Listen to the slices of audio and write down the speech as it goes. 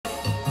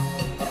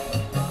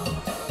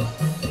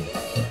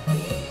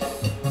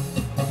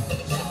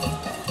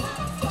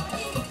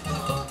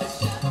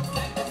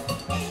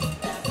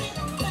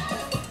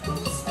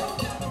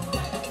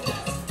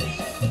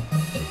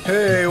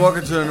Hey,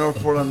 welcome to the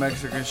North Portland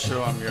Mexican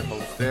Show. I'm your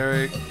host,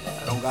 Eric.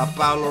 I don't got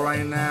Pablo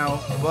right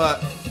now,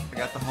 but I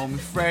got the homie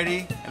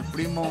Freddy, El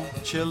Primo,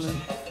 chilling,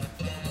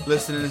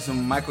 listening to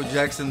some Michael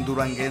Jackson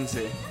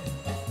Duranguense.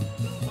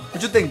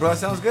 What you think, bro?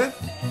 Sounds good?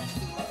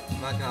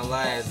 I'm not gonna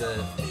lie,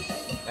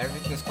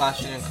 everything's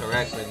clashing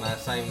incorrectly, man.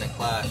 It's not even a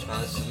clash,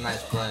 man. This is a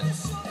nice blend.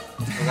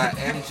 We got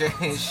MJ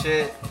and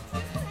shit.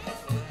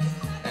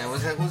 And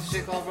what's the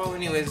shit called, bro?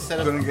 Anyways, instead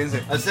of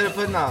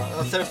putting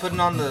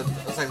on the,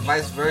 it's like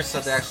vice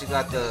versa. They actually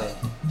got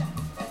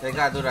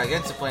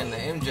Duranguense playing the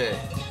MJ.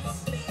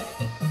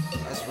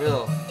 That's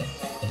real.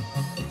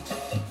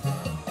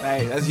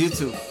 Hey, that's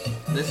YouTube.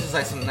 This is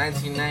like some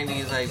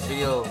 1990s like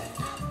video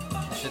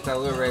shit that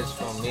we raised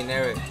from me and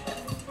Eric.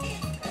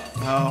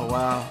 Oh,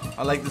 wow.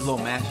 I like this little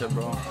mashup,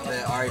 bro.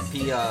 The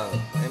R.I.P.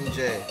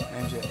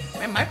 MJ.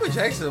 Man, Michael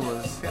Jackson he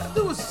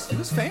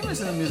was famous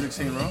in the music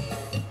scene, bro.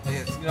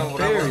 It's, you know,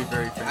 what very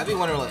famous. I'd be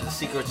wondering like the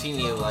secrets he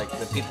knew, like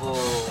the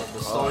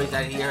stories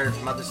that he heard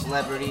from other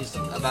celebrities,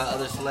 about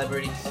other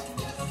celebrities.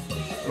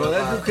 Bro,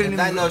 that dude couldn't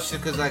even... I know shit,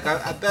 because like,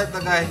 I bet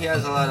the guy, he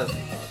has a lot of,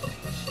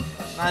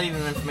 not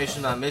even information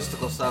about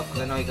mystical stuff,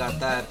 because I know he got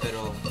that, but you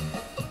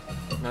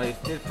know, he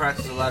did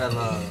practice a lot of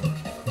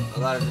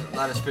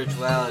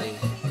spirituality.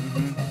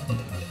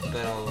 But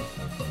you know,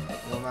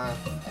 man,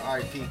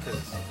 R.I.P.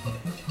 because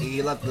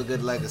he left a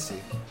good legacy.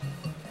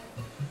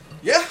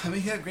 Yeah, I mean,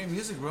 he had great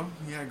music, bro.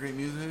 He had great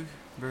music.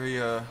 Very,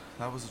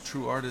 that was a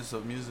true artist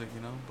of music,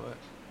 you know. But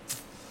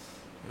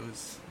it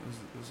was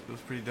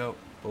pretty dope.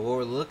 But what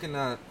we're looking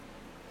at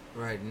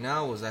right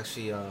now was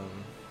actually your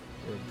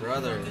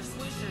brother,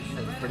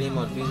 El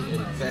Primo,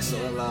 El Peso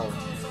Helado.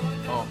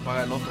 Oh,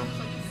 paga el otro.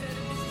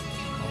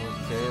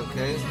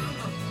 Okay.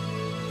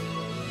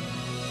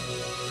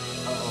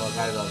 I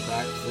gotta go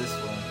back to this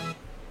one.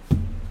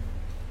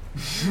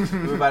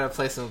 We were about to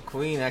play some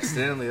Queen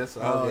accidentally. That's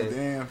what Oh,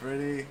 damn,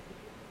 Freddie.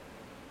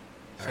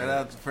 Shout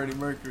out to Freddie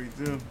Mercury,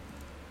 too.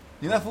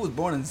 You know that fool was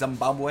born in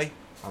Zimbabwe?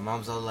 My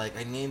mom's all like,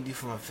 I named you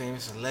from a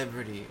famous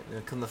celebrity. And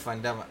then come to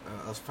find out,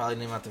 I was probably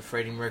named after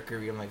Freddie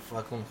Mercury. I'm like,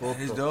 fuck him.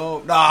 He's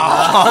dope. No!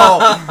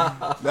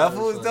 That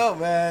fool was dope,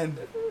 man.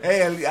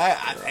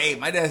 Hey,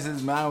 my dad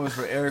says mine was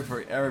for Eric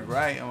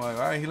Wright. I'm like,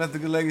 alright, he left a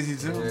good legacy,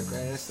 too.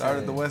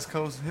 Started the West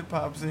Coast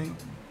hip-hop scene.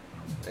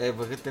 Hey,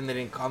 but good thing they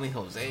didn't call me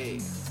Jose.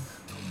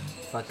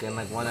 Fucking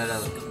like one out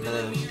of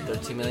another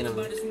 13 million of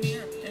them.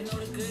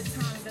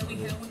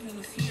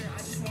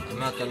 I'm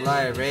not gonna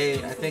lie, Ray.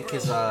 I think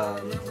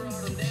the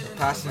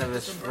passing of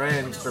his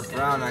friend for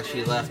Brown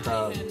actually left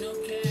him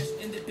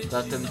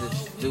to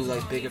do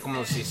like bigger,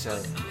 como se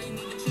dice,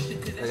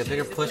 like a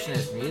bigger push in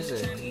his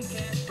music.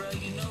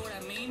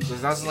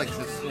 Because now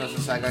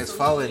since that guy's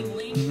fallen,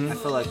 I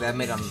feel like that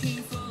made him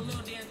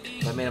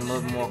a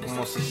little more,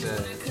 como se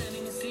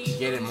dice,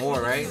 get it more,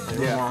 right? Like a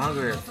little more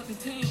hungrier.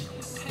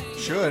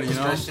 Should, you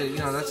know. Especially,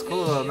 that's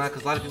cool though, man,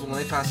 because a lot of people, when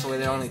they pass away,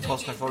 they only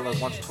post their photo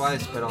like once or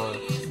twice, but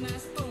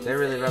they're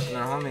really repping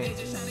their homie.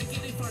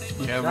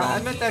 Yeah, bro. I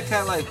met that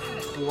cat like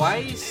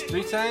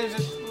three times, I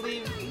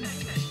believe.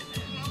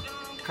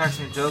 Cracked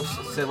some jokes,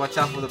 said watch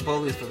out for the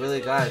police, but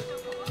really got it.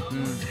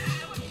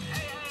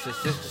 So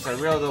it's just like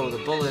real though,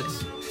 the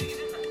bullets.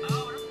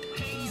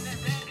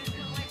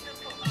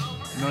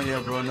 No,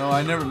 yeah, bro. No,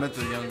 I never met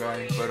the young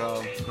guy, but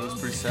it was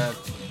pretty sad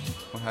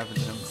what happened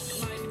to him.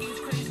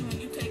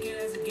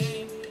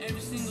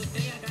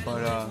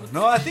 But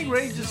no, I think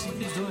Ray just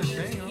keeps doing his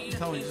thing. I'm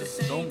telling you,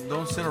 just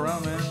don't sit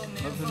around, man.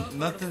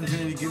 Nothing's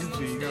gonna be given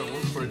to you. You gotta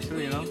work for it too,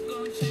 you know.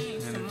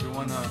 And if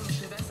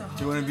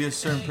you wanna be a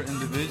certain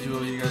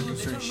individual, you gotta do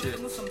certain shit.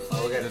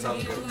 Oh, we gotta tell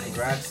them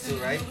congrats too,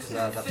 right? Because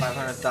the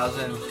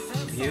 500,000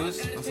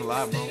 views. That's a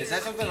lot, bro. Is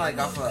that something like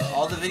off of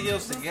all the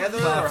videos together,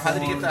 or how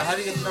did he get that? How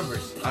did he get the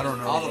numbers? I don't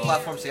know. All the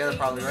platforms together,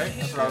 probably, right?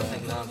 That's what I was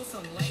thinking of.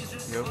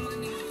 Yep.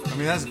 I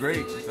mean, that's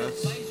great.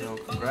 That's,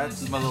 congrats.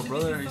 This is my little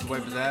brother. He's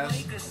wiped his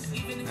ass.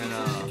 And,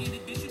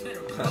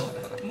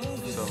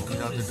 so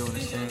he's out there doing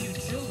his thing.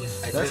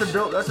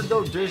 That's a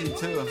dope jersey,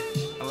 too.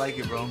 I like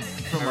it, bro.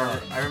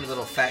 I remember the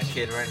little fat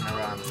kid running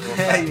around.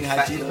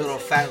 Little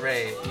fat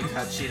Ray eating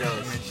hot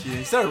Cheetos.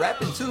 He started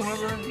rapping, too,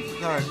 remember?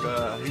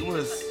 He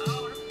was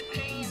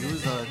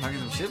talking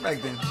some shit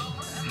back then.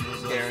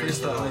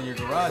 Freestyle in your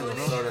garage,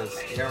 bro. Sort of.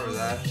 You remember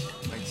that?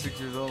 Like 6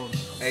 years old.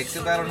 Hey,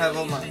 too bad I don't have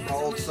all my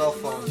old cell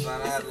phones,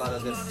 man. I had a lot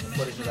of good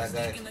footage of that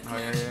guy. Oh,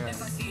 yeah.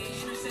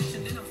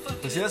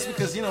 But see, that's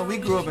because, we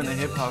grew up in a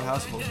hip-hop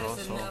household, bro,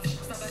 so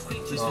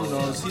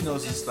just he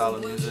knows his style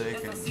of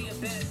music and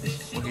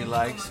what he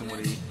likes and what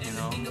he,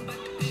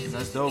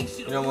 that's dope.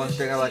 You know, one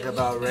thing I like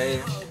about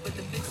Ray,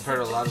 compared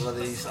to a lot of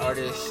these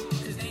artists,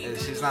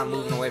 is he's not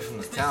moving away from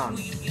the town.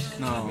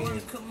 No. I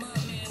mean,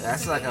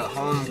 that's like a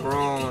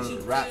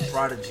homegrown rap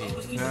prodigy.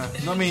 Yeah.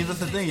 No, I mean, that's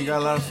the thing. You got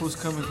a lot of fools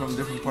coming from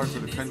different parts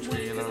of the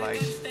country, and they're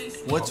like,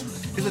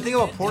 because the thing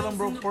about Portland,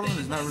 bro, Portland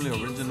is not really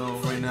original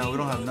right now. We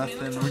don't have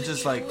nothing. We're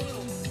just like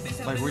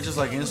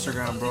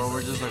Instagram, bro.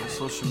 We're just like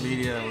social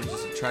media. We're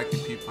just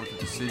attracting people to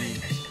the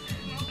city.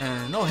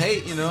 And no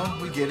hate,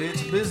 we get it.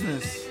 It's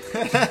business.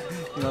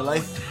 You know,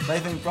 life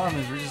ain't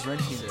promised. We're just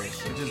renting.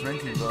 Seriously. We're just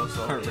renting, bro.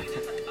 So we're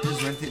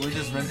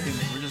just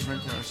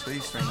renting our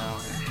space right now.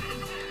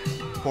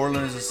 And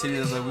Portland is a city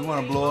that's like we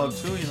want to blow up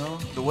too. You know,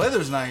 the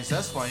weather's nice.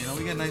 That's why, you know,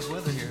 we get nice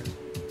weather here.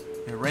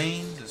 It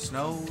rains, it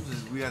snows,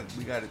 we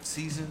got its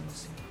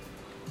seasons.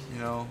 You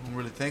know, I'm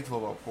really thankful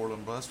about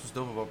Portland, but that's what's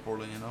dope about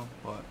Portland, you know.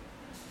 But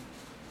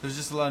there's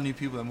just a lot of new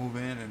people that move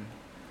in, and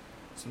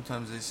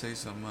sometimes they say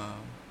some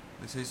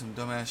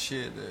dumbass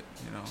shit that,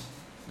 you know,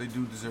 they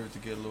do deserve to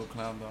get a little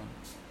clowned on.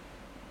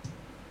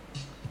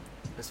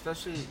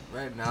 Especially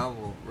right now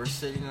where we're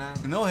sitting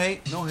at. No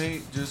hate,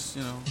 just,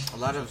 you know.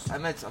 I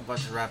met a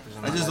bunch of rappers.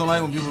 I just don't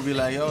like when people be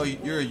like, yo,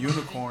 you're a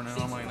unicorn,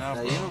 and I'm like, nah,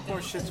 bro. That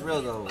unicorn shit's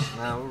real though.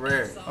 Nah, we're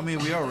rare. I mean,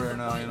 we are rare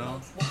now, you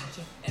know.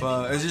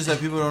 But it's just that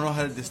people don't know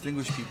how to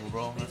distinguish people,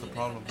 bro. That's a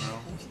problem, you know.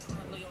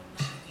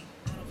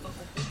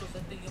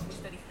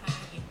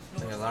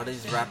 Like a lot of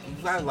these you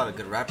got a lot of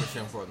good rappers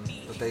here in Portland,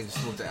 but they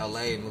just moved to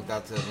LA, moved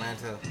out to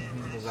Atlanta,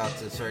 moved out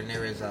to certain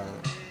areas.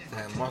 For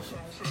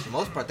the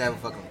most part, they haven't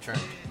fucking returned.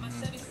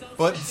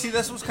 But see,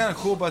 that's what's kind of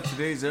cool about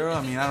today's era.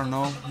 I mean, I don't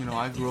know. You know,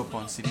 I grew up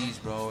on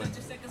CDs, bro, and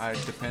I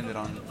depended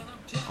on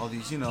all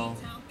these, you know.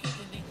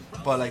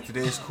 But like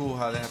today, it's cool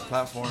how they have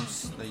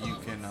platforms that you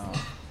can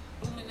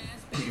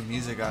put your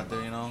music out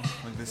there. You know,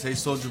 like they say,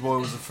 Soulja Boy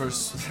was the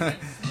first,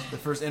 the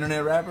first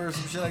internet rapper or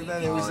some shit like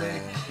that. They always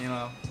say, you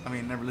know. I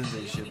mean, never listened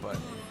to this shit,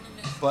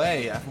 but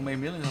hey, Apple made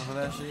millions off of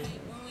that shit.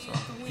 So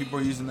people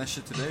are using that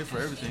shit today for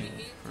everything,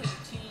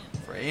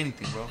 for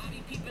anything, bro.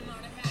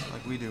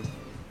 Like we do.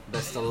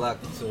 Best of luck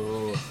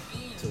to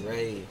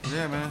Ray.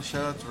 Yeah, man.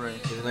 Shout out to Ray.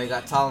 Even though he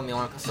got tall on me, I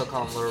want to still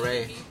call him Lil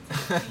Ray.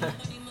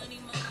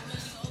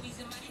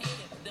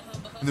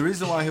 And the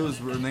reason why he was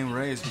named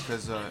Ray is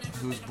because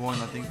he was born,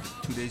 I think,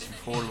 2 days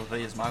before Los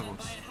Reyes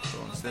Magos. So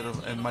instead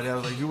of, and my dad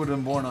was like, he would have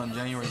been born on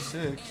January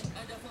 6th.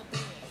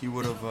 He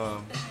would have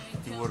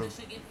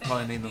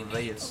probably named him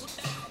Reyes.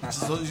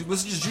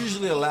 Which is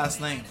usually a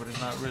last name, but it's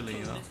not really,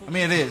 you know. I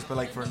mean, it is, but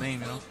like for a name,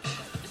 you know.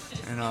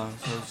 And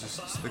so it's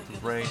just stick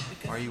with Ray,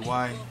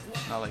 R-E-Y,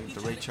 not like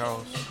the Ray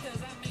Charles.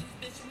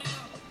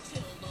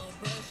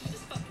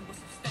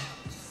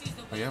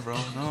 But yeah, bro,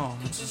 no,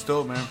 it's just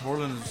dope, man.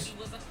 Portland is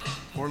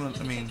doing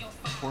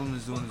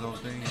his own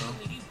thing, you know.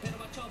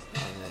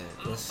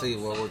 Let's see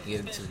what we'll get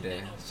into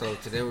today. So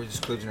today we're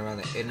just cruising around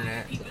the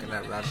internet, looking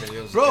at rap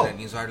videos, bro, looking at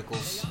news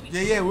articles.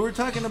 Yeah, we were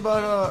talking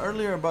about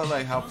earlier about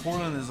like how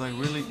Portland is like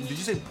really. Did you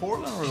say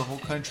Portland or the whole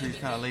country is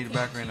kind of laid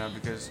back right now?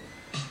 Because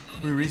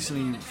we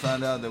recently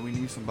found out that we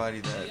knew somebody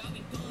that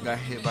got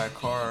hit by a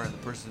car, and the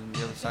person on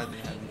the other side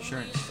didn't have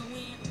insurance.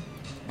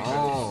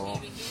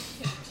 Oh.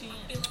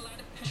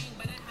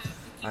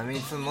 I mean,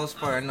 for the most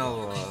part, I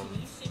know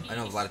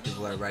a lot of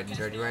people are riding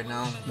dirty right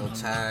now. No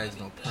tags,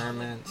 no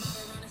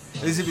permits.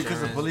 No Is it because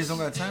the police don't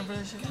got time for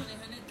that shit?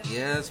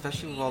 Yeah,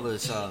 especially with all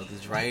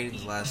these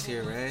riotings last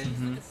year, right?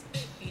 Mm-hmm.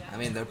 I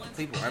mean,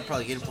 people are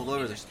probably getting pulled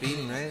over. They're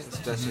speeding, right?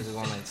 Especially if they're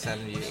going like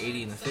 70 or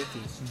 80 in the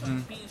 50s. Mm-hmm.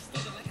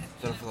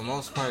 But for the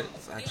most part,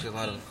 it's actually a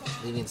lot of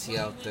leniency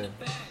out there.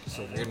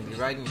 So if you're going to be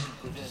riding,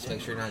 just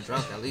make sure you're not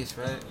drunk at least,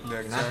 right? Yeah,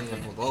 exactly. You're not going to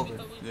get pulled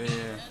over.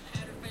 Yeah.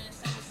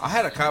 I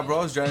had a cop, bro.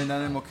 I was driving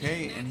down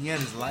MLK, and he had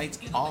his lights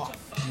off.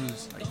 He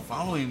was like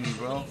following me,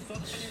 bro.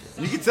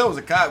 And you could tell it was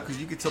a cop because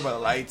you could tell by the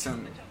lights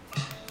and,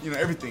 you know,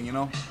 everything, you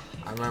know.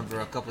 I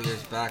remember a couple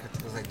years back, I think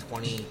it was like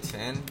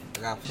 2010, I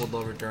got pulled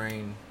over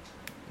during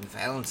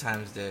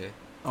Valentine's Day.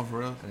 Oh, for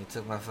real? And they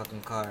took my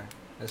fucking car.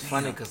 It's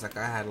funny because like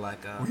I had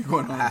like Were you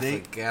going on half a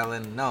date? a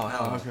gallon. No,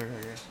 hell no. Okay.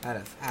 I had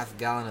a half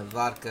gallon of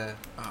vodka.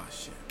 Oh,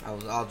 shit. I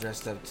was all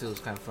dressed up too. It was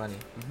kind of funny.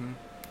 Mm-hmm.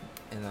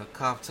 And the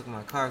cop took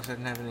my car because I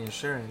didn't have any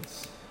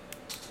insurance.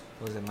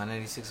 What was it, my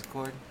 96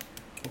 Accord?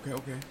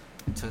 Okay.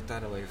 Took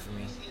that away from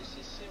me.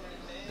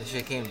 The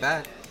shit came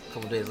back a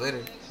couple days later.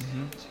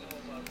 Mm-hmm.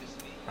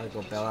 I had to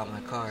go bail out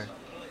my car.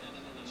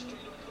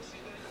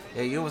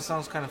 Yeah, you know what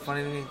sounds kind of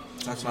funny to me?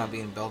 Talking about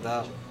being bailed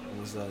out. It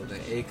was the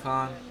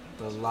Akon,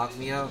 the Lock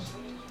Me Up.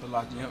 The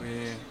Lock Me Up,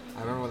 yeah. I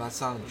remember when that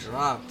song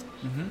dropped.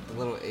 Mm-hmm. The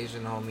little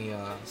Asian homie,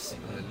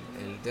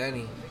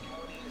 Danny,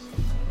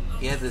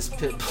 he had this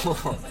pit bull.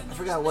 I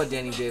forgot what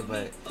Danny did,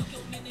 but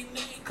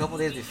a couple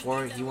days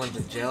before he went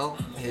to jail,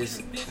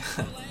 his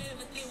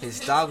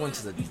dog went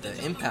to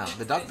the impound,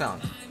 the dog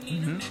pound.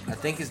 Mm-hmm. I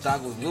think his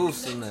dog was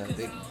loose, and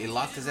they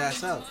locked his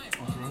ass up.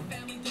 Uh-huh.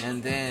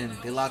 And then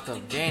they locked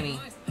up Danny.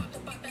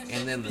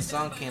 And then the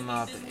song came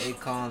out, the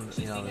Akon,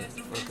 you know, the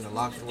fucking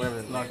locked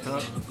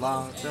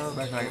up.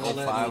 Back like All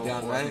that 05,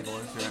 down, right?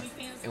 Yeah.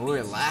 And we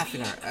were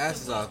laughing our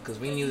asses off because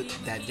we knew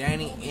that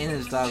Danny and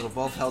his dog were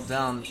both held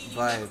down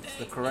by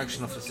the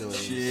correctional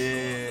facilities.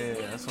 Yeah,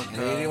 that's what. And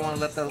they didn't want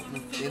to let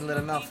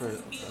them out for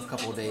a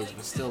couple of days,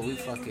 but still, we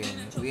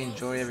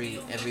enjoy every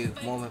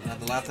moment. Like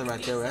the laughter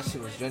right there, that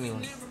shit was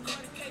genuine.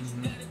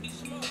 Mm-hmm.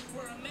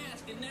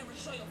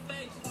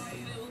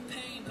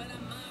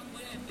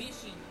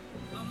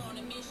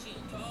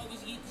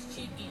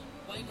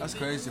 That's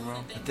crazy, bro.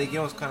 I think you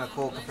know what's kind of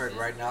cool compared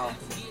right now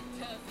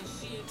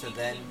to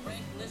then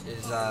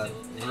is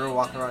we were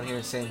walking around here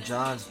in St.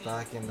 John's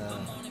back in the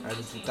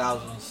early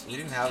 2000s. We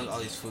didn't have all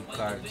these food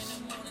carts.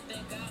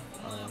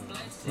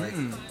 Like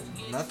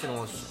nothing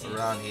was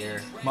around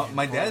here.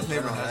 My dad's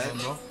neighbor has one,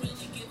 bro.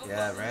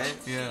 Yeah, right.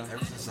 Yeah.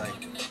 Everything's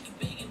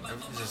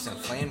just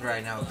inflamed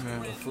right now with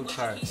food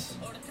carts.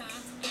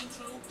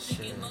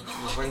 Shit,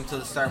 we're waiting until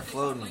they start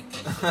floating.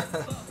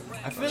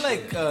 I feel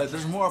like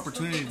there's more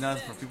opportunities now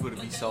for people to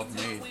be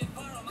self-made.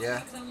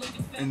 Yeah.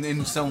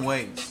 In some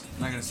ways.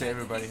 I'm not gonna say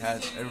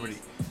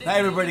not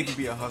everybody can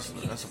be a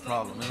hustler. That's a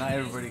problem. And not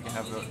everybody can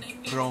have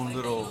their own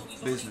little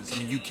business. I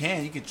mean, you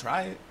can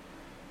try it,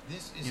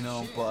 you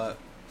know. But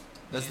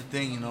that's the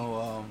thing, you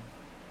know.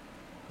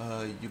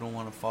 You don't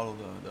want to follow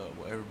the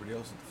what everybody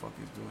else what the fuck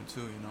is doing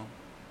too, you know.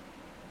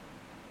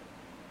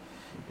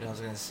 You know what I was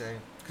gonna say?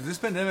 Because this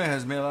pandemic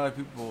has made a lot of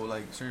people,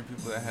 like certain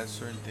people that had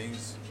certain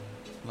things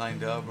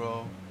lined up,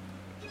 bro,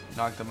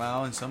 knocked them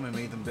out, and some it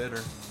made them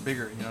bigger. You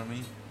know what I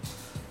mean?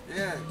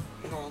 Yeah,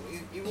 you know,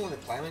 even with the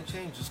climate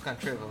change, it's kind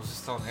of tricky. I was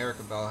just telling Eric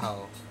about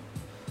how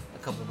a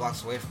couple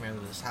blocks away from here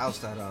there's this house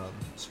that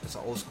it's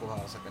an old school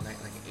house, like an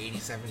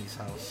 80s, 70s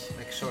house,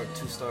 like short,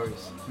 2 stories.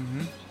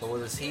 Mm-hmm. But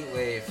with this heat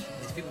wave,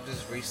 these people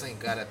just recently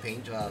got a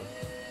paint job.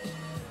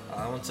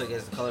 I won't tell you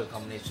guys the color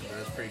combination, but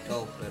it's pretty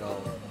dope. But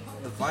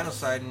the vinyl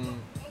siding,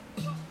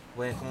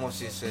 when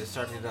it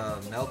started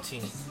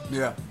melting,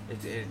 Yeah.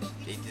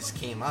 it just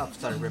came up,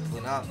 started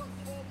rippling up,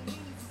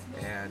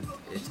 and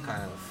it's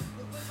kind of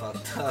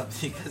fucked up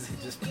because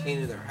they just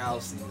painted their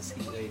house in this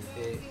heat wave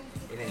hit,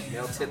 and it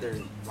melted their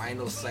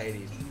vinyl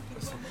siding.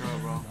 That's fucked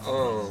up, bro.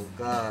 Oh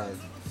god,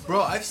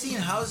 Bro, I've seen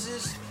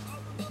houses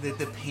that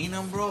they paint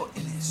them, bro,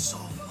 and it's so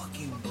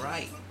fucking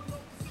bright.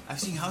 I've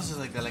seen houses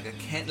like that, like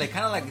kind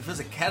of like it feels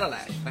a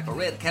Cadillac, like a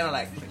red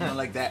Cadillac, you know,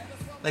 like that,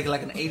 like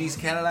an '80s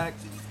Cadillac,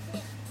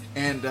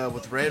 and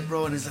with red,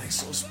 bro, and it's like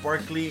so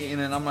sparkly.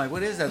 And then I'm like,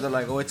 what is that? They're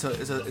like, oh, it's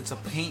a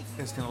paint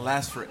that's gonna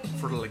last for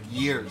like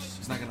years.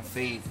 It's not gonna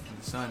fade in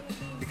the sun.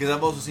 Because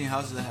I've also seen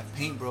houses that have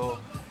paint, bro,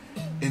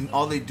 and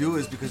all they do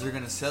is because they're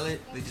gonna sell it,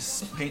 they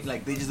just paint,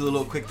 like they just do a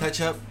little quick touch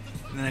up,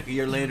 and then like a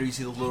year later you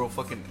see the little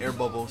fucking air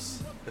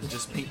bubbles of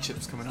just paint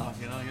chips coming off.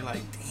 You know, you're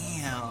like,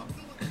 damn.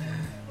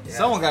 yeah.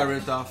 Someone got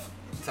ripped off.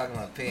 Talking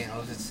about paint, I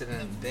was just sitting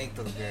in the bank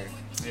the other day.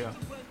 Yeah.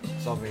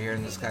 So over here,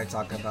 and this guy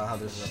talking about how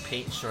there's a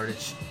paint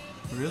shortage.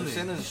 Really? I'm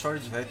saying there's a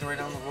shortage of everything right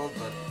now in the world,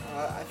 but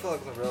I feel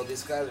like the real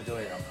these guys are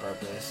doing it on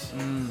purpose.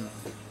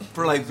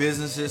 For like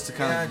businesses to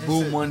kind of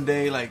boom one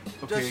day, like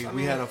okay,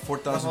 we had a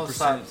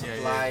 4,000%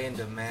 supply and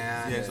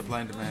demand. Yeah,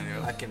 supply and demand.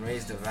 Yeah. I can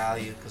raise the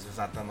value because there's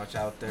not that much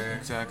out there.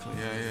 Exactly.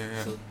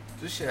 Yeah. So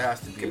this shit has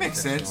to be. It makes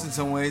sense in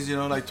some ways, you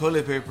know, like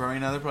toilet paper right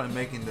now. They're probably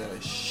making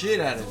the shit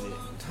out of it.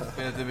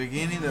 But at the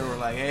beginning, they were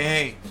like,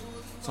 hey,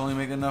 let's only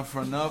make enough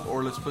for enough,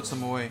 or let's put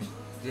some away.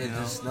 Yeah,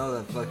 just know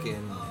that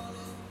fucking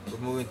we're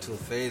moving to a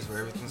phase where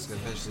everything's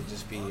gonna eventually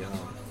just be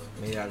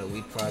made out of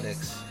weed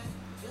products,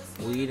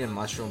 weed and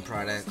mushroom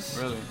products.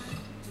 Really?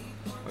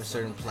 Or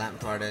certain plant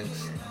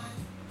products.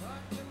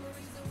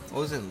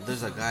 What was it?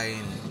 There's a guy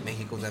in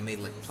Mexico that made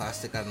like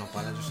plastic out of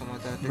nopales or something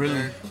like that.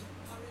 Really?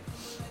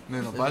 The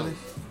nopales?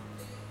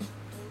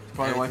 It's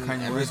probably why Kanye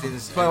West.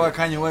 everything's- It's probably why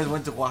Kanye West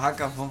went to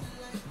Oaxaca, fool.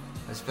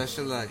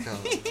 Especially like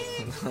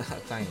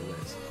Kanye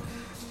West.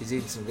 He's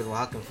eating some good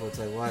Oaxacan food. It's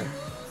like what?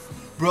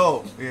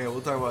 Bro, yeah,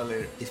 we'll talk about it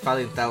later. He's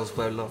probably in Taos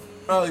Pueblo.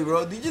 Probably,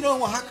 bro. Did you know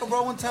in Oaxaca,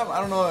 bro? One time, I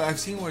don't know. I've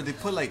seen where they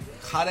put like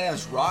hot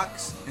ass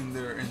rocks in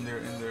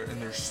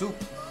their soup,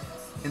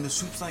 and the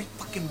soup's like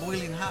fucking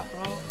boiling hot,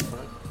 bro.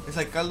 It's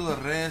like caldo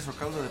de res or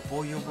caldo de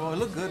pollo, bro. It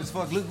look good as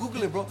fuck. Look,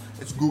 Google it, bro.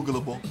 It's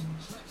Googleable.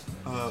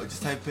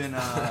 Just type in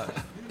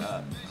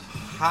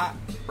hot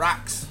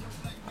rocks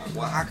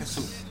Oaxaca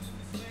soup.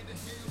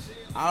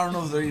 I don't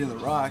know if they're eating the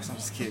rocks. I'm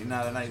just kidding.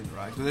 Nah, they're not eating the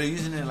rocks, but they're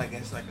using it like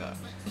it's like a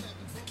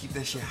to keep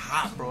that shit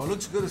hot, bro. It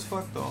looks good as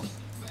fuck though.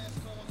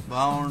 But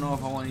I don't know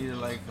if I want to eat it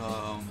like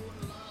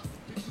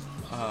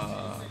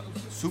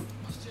soup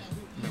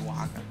in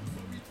Oaxaca.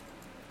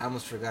 I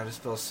almost forgot to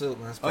spell soup.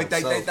 Man. Oh, ahí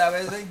está,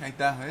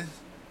 ¿ves?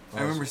 Oh,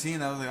 I remember seeing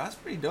that. I was like, that's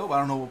pretty dope. I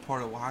don't know what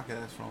part of Oaxaca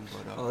that's from,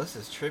 but Oh, this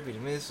is trippy to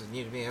me. This is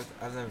new to me.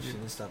 I've never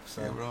seen this stuff.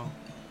 So yeah, bro.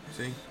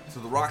 See? So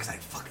the rock's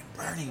like fucking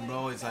burning,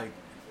 bro. It's like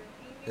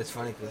it's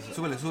funny because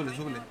súbele.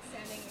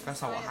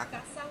 Casa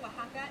Oaxaca. Casa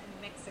Oaxaca in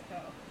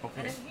Mexico.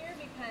 Okay. And I'm here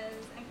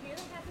because I hear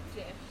they have a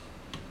dish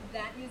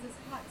that uses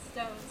hot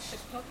stones to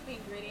cook the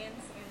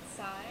ingredients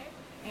inside,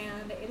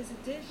 and it is a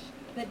dish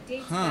that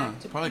dates back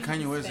to Probably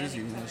Kanye West is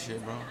pre-Hispanic using this shit,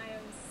 times, bro. and I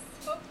am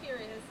so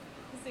curious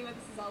to see what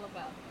this is all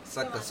about. it's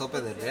like the sopa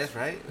de res,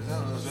 right? Is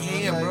that what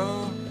Yeah,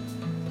 bro.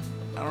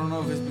 I don't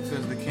know if it's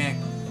because they can't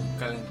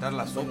calentar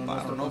la Bueno, sopa.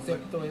 I don't nuestro know.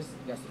 concepto es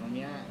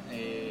gastronomía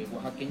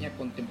oaxaqueña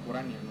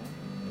contemporánea, ¿no?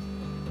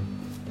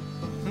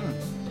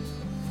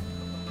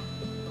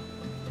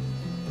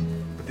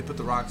 But they put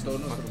the rocks in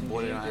Todos the nuestros fucking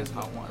boiling ingredientes ice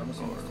los hot water, compramos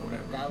en bro, or nuestro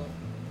whatever. mercado.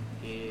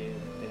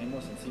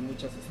 Tenemos en sí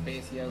muchas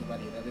especias,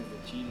 variedades de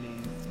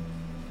chiles,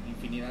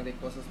 infinidad de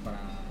cosas para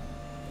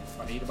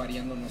ir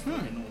variando nuestro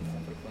menú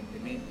tan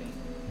frecuentemente.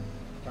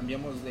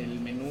 Cambiamos del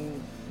menú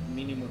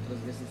mínimo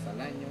 3 veces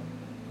al año.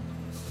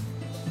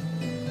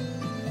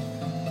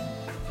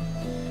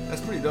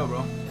 That's pretty dope,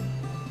 bro.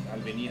 Al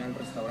venir al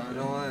restaurante You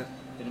know what?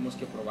 tenemos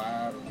que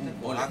probar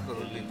Oaxaca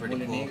would be el pretty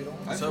mole cool. negro.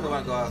 I still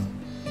want to go out.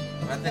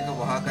 When I think of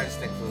Oaxaca, I just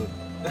think food.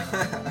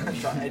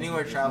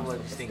 Anywhere travel, I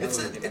just think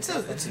food.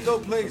 It's a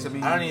dope place. I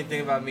mean, I don't even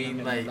think about La meeting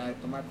mermelada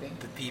like de tomate.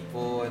 the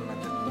people and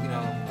like the,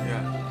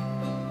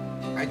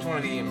 yeah, I just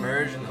want to be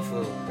immersed in the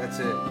food. That's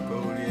it.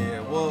 bro.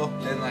 Yeah. Well,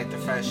 And like the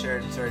fresh air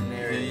in certain yeah,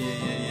 areas.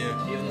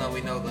 yeah. Even though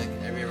we know like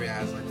every area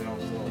has like their own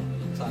little.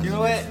 You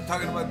know what?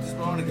 Talking about this,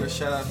 bro, I want to give a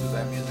shout out to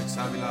that music,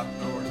 Savila.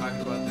 We were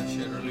talking about that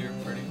shit earlier,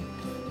 Freddie.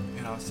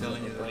 And I was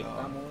telling you that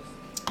Conectamos.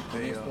 Con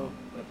they, esto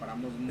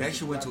preparamos they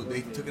actually went to, muchos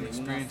they platos, took an desde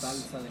una experience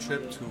salsa de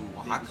trip mole to de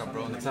Oaxaca,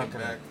 bro, and they gusano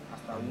came back.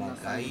 hasta una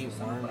salsa de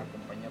gusano para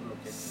acompañar lo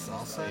que es Salsa?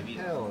 nuestra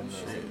bebida. Hell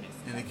no. Shit.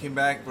 And they came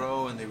back,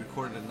 bro, and they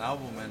recorded an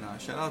album,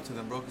 and shout out to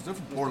them, bro, because they're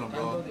from Portland,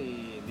 bro.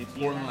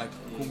 Portland, like,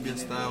 cumbia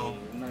style.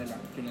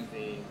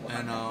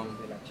 And, And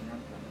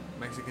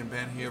Mexican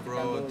band here,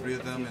 bro, 3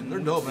 of them, and they're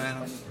dope, man.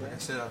 Like I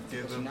said, I'll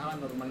give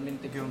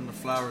them the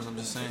flowers, I'm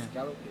just saying.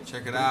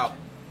 Check it out.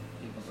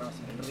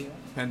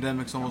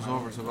 Pandemic's almost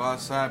over, so go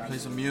outside, play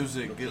some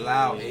music, get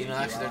loud. Yeah, you know,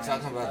 actually, they're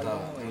talking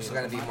about there's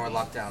going to be more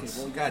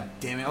lockdowns. God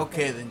damn it.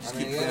 Okay, then just I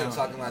keep mean, yeah, playing. they're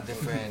talking about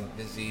different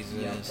diseases.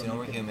 You know,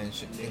 we're human.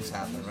 Things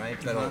happen, right?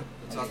 But we're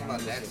talking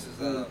about next is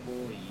we're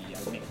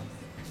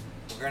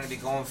going to be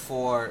going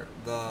for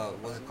the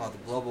what's it called, the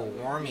global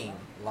warming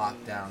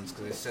lockdowns,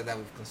 because they said that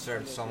we've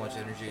conserved so much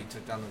energy,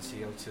 took down the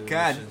CO2.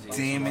 God emissions,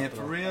 damn y it,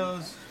 for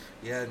reals.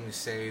 Yeah, and we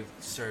saved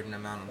a certain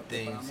amount of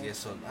things. Yeah,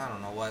 so I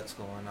don't know what's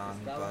going on,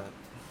 but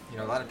you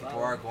know, a lot of people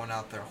are going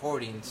out there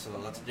hoarding, so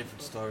that's a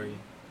different story.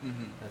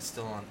 Mm-hmm. That's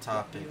still on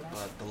topic,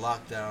 but the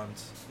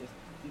lockdowns,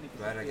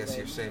 right? I guess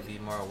you're saying be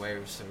more aware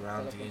of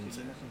surroundings.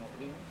 And,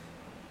 you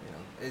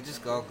know, it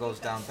just goes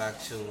down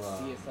back to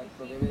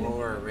what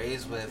we're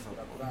raised with.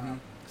 Mm-hmm.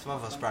 Some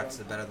of us practice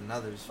it better than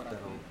others, but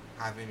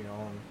having your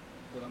own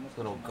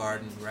little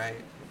garden, right?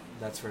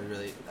 That's where it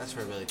really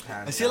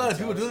pans. I see a lot of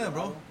people doing that,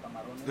 bro.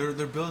 They're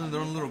building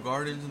their own little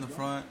gardens in the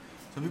front.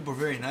 Some people are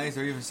very nice.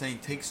 They're even saying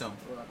take some,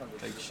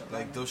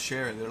 like they'll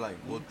share it. They're like,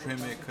 we'll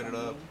trim it, cut it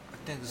up. I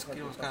think this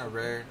was kind of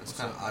rare. It's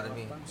kind of odd to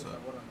me What's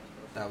up?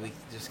 that we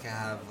just can't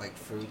have like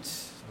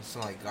fruits,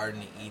 some like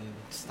garden Eden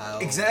style.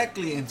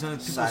 Exactly, in some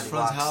people's Sidewalk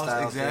front house.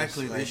 style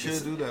Exactly, things, they like should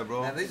this- do that,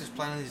 bro. Man, they just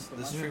planted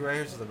this tree right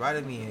here to the right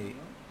of me,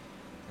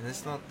 and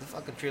it's not the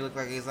fucking tree. Look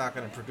like it's not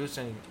gonna produce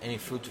any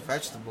fruits or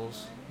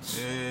vegetables.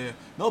 Yeah.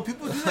 No,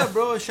 people do that,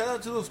 bro. Shout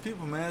out to those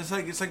people, man. It's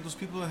like those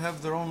people that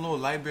have their own little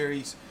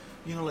libraries.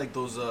 You know, like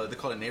those they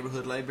call it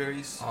neighborhood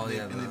libraries. Oh, and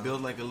yeah, and they the-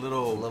 build like a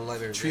little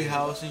library. tree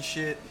house and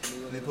shit.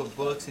 And they put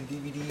books and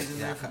DVDs in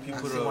there for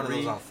people I to one of those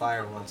read. on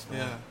fire once,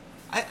 man.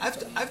 Yeah,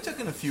 I've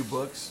taken a few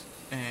books,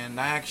 and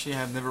I actually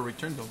have never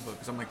returned those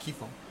books. I'm gonna keep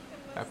them.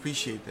 I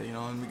appreciate that, you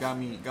know, and it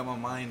got my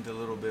mind a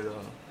little bit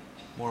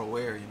more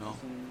aware, you know.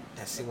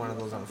 I see one of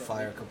those on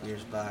fire a couple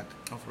years back.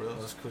 Oh, for I real.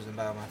 was cruising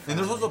by with my friend. And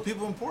there's also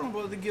people in Portland,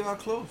 bro, that give out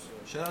clothes.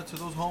 Shout out to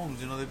those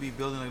homes, you know, they be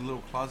building like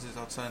little closets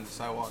outside the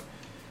sidewalk.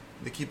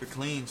 They keep it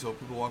clean, so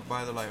people walk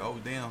by, they're like, oh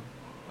damn,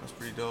 that's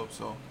pretty dope.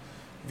 So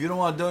if you don't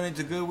want to donate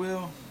to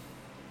Goodwill,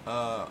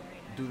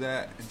 do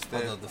that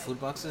instead. the food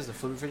boxes, the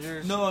food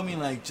refrigerators. No, I mean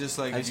like just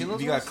like Have if you seen you,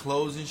 those if you got ones?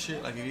 clothes and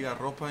shit, like if you got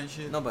ropa and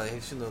shit. No, but have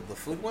you seen the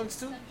food ones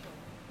too?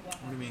 What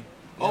do you mean?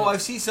 Yeah. Oh,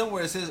 I've seen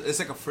somewhere it says it's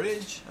like a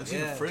fridge. I've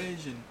seen a Yeah.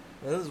 fridge and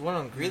Well, there's one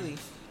on Greeley.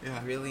 yeah.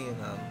 Greeley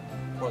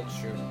and Port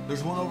Street.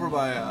 There's one over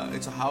by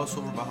it's a house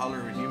over by Holler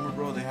Redeemer,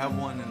 bro. They have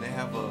one and they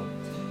have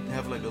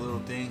like a little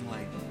thing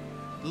like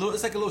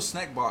it's like a little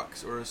snack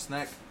box or a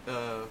snack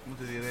 ¿cómo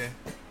te diré?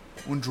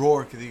 Un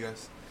drawer que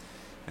digas.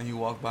 And you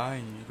walk by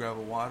and you grab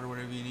a water,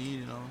 whatever you need,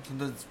 you know.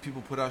 Sometimes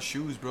people put out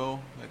shoes,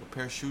 bro, like a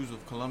pair of shoes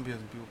with Columbia's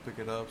and people pick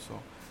it up, so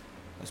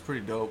that's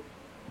pretty dope.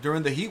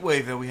 During the heat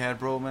wave that we had,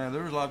 bro, man,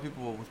 there was a lot of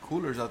people with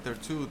coolers out there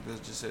too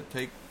that just said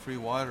take free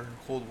water,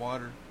 cold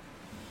water,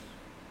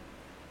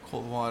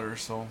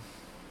 so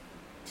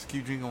just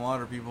keep drinking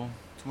water, people.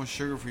 Too much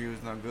sugar for you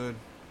is not good.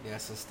 Yeah,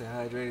 so stay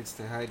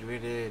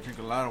hydrated. Drink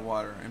a lot of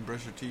water and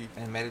brush your teeth.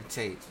 And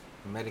meditate.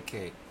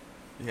 Medicate.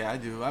 Yeah, I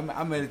do.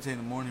 I meditate in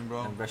the morning,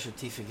 bro. And brush your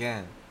teeth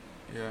again.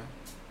 Yeah.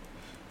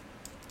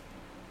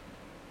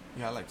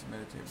 Yeah, I like to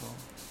meditate, bro.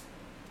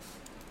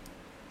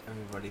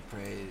 Everybody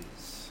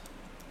prays.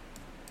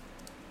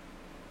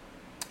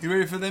 You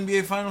ready for the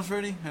NBA Finals,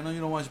 Freddie? I know you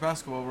don't watch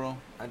basketball, bro.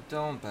 I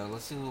don't, but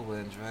let's see who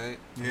wins, right?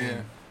 I Yeah.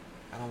 mean,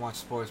 I don't watch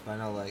sports, but I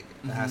know like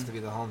it has to be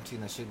the home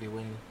team that should be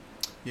winning.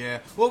 Yeah.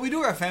 Well, we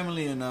do have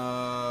family in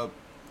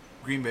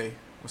Green Bay,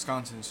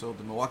 Wisconsin, so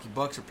the Milwaukee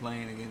Bucks are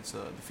playing against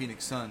the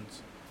Phoenix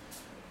Suns.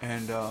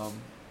 And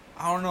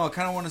I don't know, I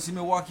kind of want to see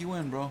Milwaukee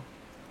win, bro.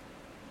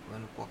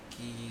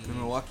 Milwaukee. The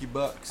Milwaukee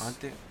Bucks. Aren't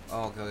they?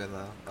 Oh, okay,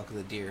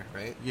 the deer,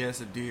 right? Yeah, it's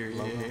a deer.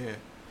 Yeah, Logo.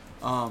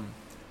 yeah.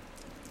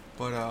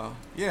 But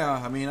yeah,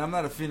 I mean, I'm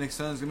not a Phoenix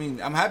Suns. I mean,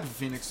 I'm happy for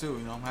Phoenix too.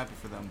 You know, I'm happy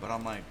for them. But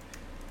I'm like,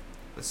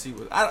 let's see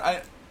what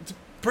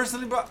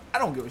personally, bro, I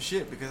don't give a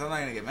shit because I'm not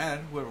gonna get mad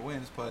whoever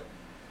wins. But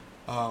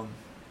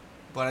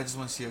But I just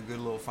want to see a good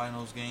little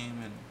finals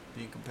game and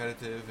being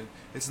competitive. And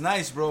it's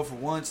nice, bro, for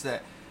once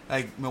that,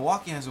 like,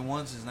 Milwaukee hasn't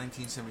won since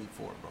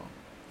 1974, bro.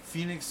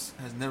 Phoenix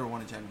has never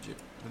won a championship.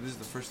 But this is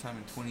the first time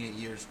in 28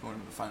 years going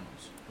to the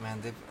finals.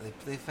 Man,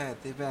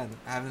 they've been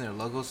having their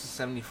logos since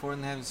 '74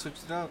 and they haven't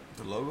switched it up.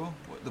 The logo?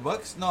 What, the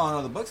Bucks?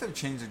 No, the Bucks have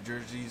changed their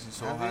jerseys, and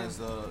so Have they? has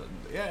the.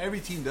 Yeah, every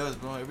team does,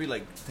 bro. Every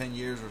like 10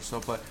 years or so.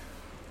 But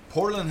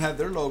Portland had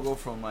their logo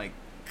from like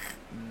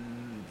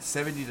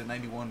 70 to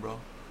 91, bro.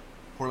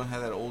 Portland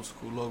had that old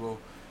school logo,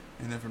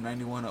 and then from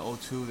 91 to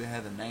 02, they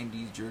had the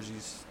 90s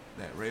jerseys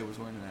that Ray was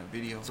wearing in that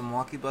video. The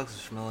Milwaukee Bucks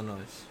is from Illinois,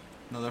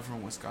 No, they're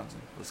from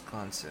Wisconsin.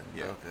 Wisconsin.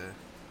 Yeah. Okay.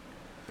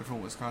 They're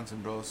from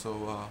Wisconsin, bro.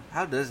 So,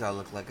 How does that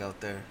look like out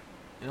there?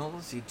 You know,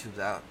 let's YouTube's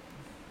out.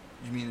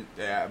 you mean?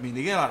 Yeah, I mean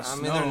they get a lot of I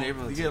snow. mean, their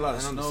neighborhoods. They get a lot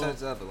of I know snow.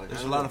 besides that, but like,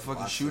 There's I a know lot the of fucking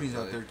plots shootings look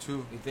out like. there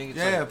too. You think it's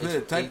Yeah, like, yeah, put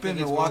it. Type you think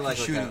in it's more Milwaukee like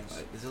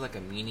shootings. is it like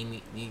a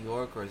mini New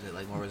York or is it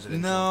like more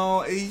residential?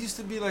 No, it used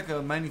to be like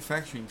a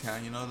manufacturing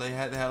town. You know, they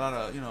had a lot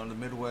of, you know, in the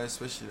Midwest,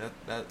 especially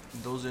that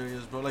those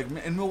areas, bro. Like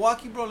in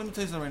Milwaukee, bro. Let me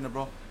tell you something right now,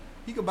 bro.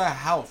 You could buy a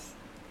house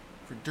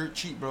for dirt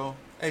cheap, bro.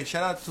 Hey,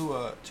 shout out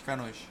to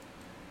Chicanoish.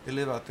 They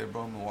live out there,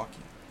 bro, in Milwaukee.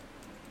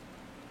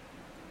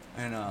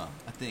 And I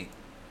think,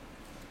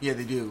 yeah,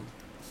 they do.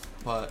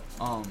 But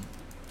I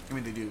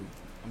mean, they do.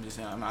 I'm just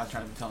saying. I'm not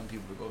trying to be telling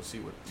people to go see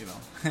what, you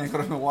know,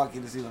 go to Milwaukee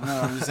to see them.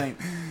 No, I'm just saying.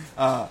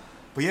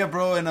 But yeah,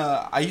 bro, and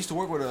I used to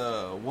work with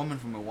a woman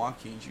from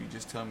Milwaukee, and she would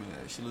just tell me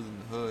that she lives in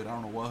the hood. I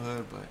don't know what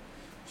hood, but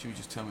she would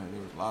just tell me that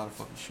there was a lot of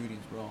fucking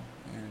shootings, bro.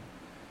 And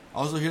I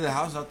also hear the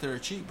houses out there are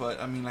cheap, but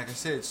I mean, like I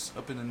said, it's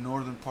up in the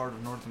northern part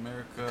of North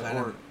America Kind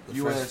of or the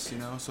U.S. first- You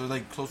know, so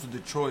like close to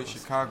Detroit,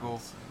 Chicago,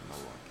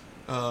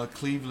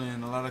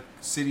 Cleveland, a lot of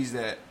cities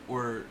that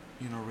were,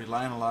 you know,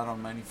 relying a lot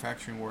on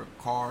manufacturing work,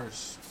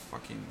 cars,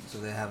 fucking. So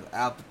they have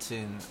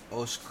Appleton,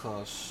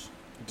 Oshkosh,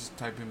 Just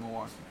type in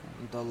Milwaukee.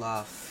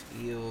 Duluth,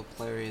 Eau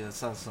Clary. That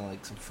sounds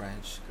like some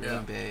French. Green Yeah.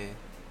 Bay,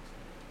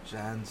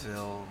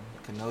 Janesville,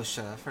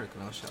 Kenosha. I've heard of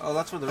Kenosha. Oh,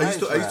 that's where the I used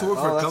to work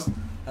for a company.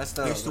 That's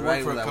the I used to the work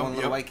ride for with a that one company.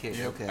 little white kid.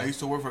 Yep. Okay. I used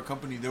to work for a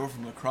company. They were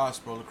from La Crosse,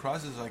 bro. La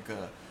Crosse is like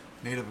a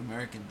Native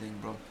American thing,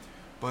 bro.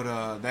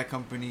 But that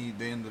company,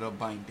 they ended up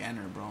buying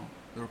Danner, bro.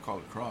 They were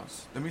called La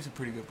Crosse. They made some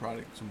pretty good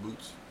product, some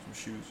boots, some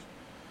shoes,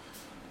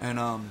 and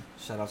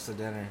Shout out to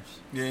Dinners.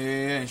 yeah.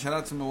 And shout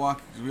out to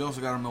Milwaukee, 'cause we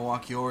also got a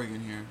Milwaukee, Oregon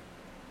here,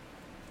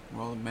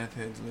 where all the meth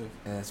heads live.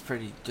 And it's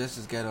pretty just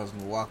as ghetto as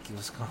Milwaukee,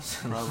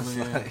 Wisconsin. Probably,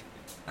 It's yeah. like-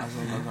 That's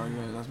our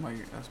guess.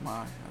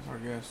 That's our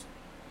guess.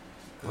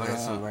 But, Okay,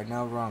 so right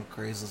now we're on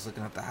Craigslist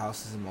looking at the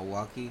houses in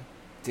Milwaukee.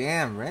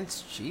 Damn,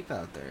 rent's cheap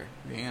out there.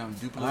 Damn,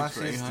 duplex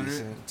for Honestly, it's 800.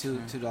 decent.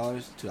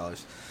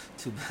 $2,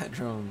 $2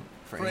 bedroom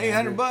For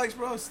 $800,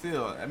 bro.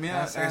 Still, I mean, That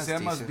like I said, that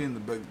sounds must be in the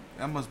big.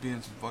 That must be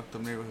in some fucked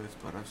up neighborhoods.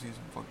 But I've seen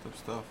some fucked up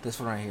stuff. This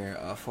one right here,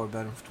 4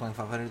 bedroom for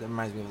 $2,500. That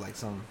reminds me of like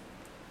some.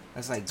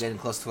 That's like getting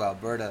close to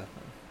Alberta.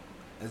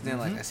 It's then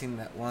like Mhm. I seen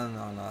that one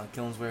on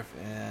Killingsworth,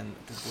 and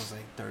this was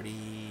like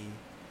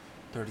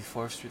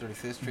 34th Street,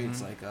 35th Street.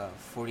 It's Mhm. like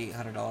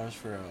 $4,800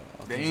 for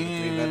a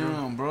 3-bedroom.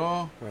 Damn,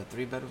 bro. For a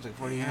 3-bedroom, it's like Yeah,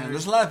 4,800.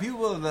 there's a lot of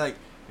people that, like,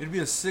 it'd be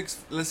a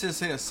let's just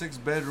say a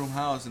 6-bedroom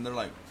house, and they're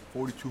like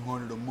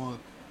 $4,200 a month,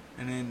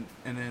 and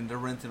then they're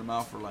renting them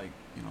out for like,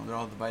 you know, they're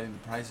all dividing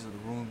the prices of the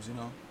rooms, you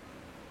know.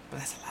 But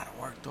that's a lot of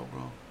work though,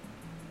 bro.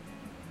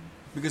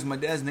 Because my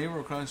dad's neighbor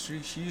across the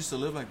street, she used to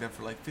live like that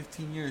for like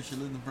 15 years. She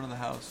lived in front of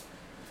the house,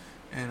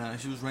 and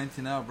she was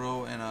renting out,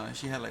 bro. And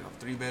she had like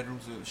 3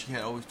 bedrooms. She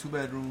had always 2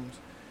 bedrooms.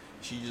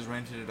 She just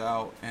rented it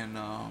out, and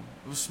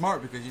it was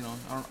smart because, you know,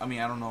 I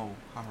don't know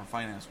how her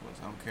finance was.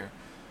 I don't care,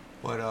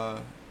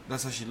 but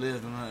that's how she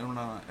lived. Era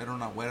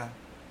una güera,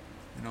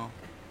 you know.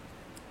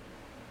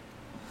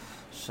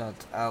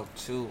 Shout out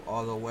to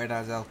all the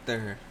weirdos out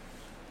there.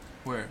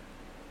 Where?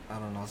 I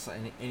don't know, so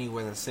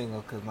anywhere that's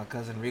single, because my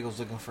cousin Rigo's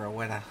looking for a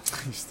weirda.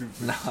 You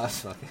stupid. No,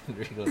 it's fucking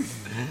Rigo.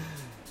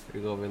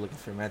 Rigo over here looking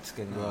for a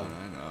Mexican girl.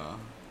 No.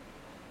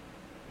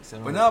 So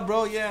But no,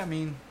 bro. Yeah, I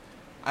mean,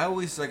 I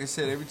always, like I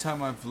said, every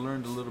time I've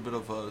learned a little bit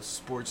of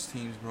sports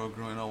teams, bro,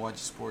 growing up watching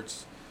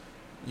sports,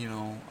 you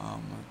know, I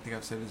think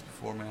I've said this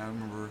before, man. I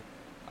remember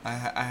I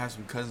have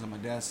some cousins on my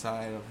dad's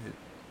side of his,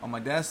 on my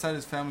dad's side of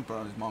his family, but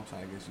on his mom's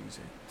side, I guess you can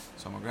say.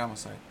 So on my grandma's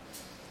side,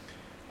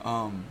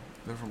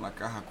 they're from La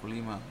Caja,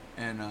 Colima,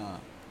 and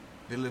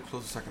they live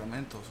close to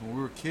Sacramento. So when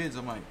we were kids,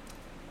 I'm like,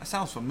 that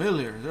sounds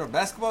familiar. Is there a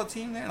basketball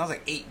team there? And I was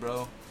like 8,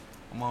 bro.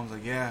 My mom's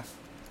like, yeah,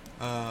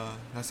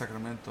 that's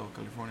Sacramento,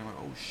 California. I'm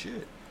like, oh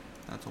shit.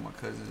 And I told my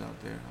cousins out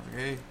there, I was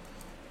like, hey,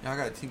 y'all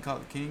got a team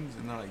called the Kings?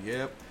 And they're like,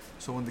 yep.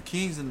 So when the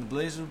Kings and the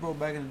Blazers, bro,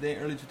 back in the day,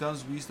 early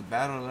 2000s, we used to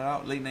battle it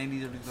out, late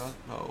 90s, early 2000s.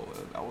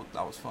 Oh,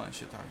 that was fun,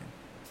 shit talking.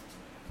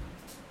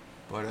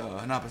 But,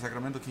 but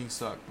Sacramento Kings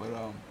suck. But,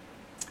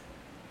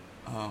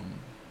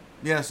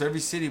 yeah, so every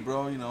city,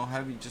 bro, you know,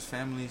 having just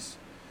families.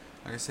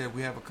 Like I said,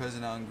 we have a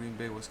cousin out in Green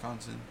Bay,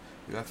 Wisconsin.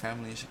 We got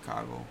family in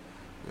Chicago.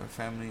 We are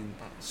family. And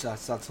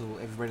Shouts out to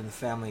everybody in the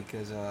family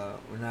because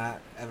we're not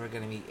ever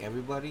gonna meet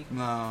everybody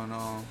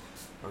no.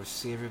 or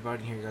see everybody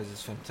and hear you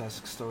guys'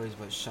 fantastic stories.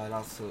 But shout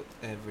out to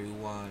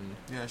everyone.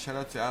 Yeah, shout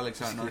out to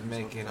Alex out Just in keep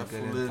Arkansas. making a That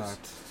good fool lives-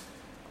 impact.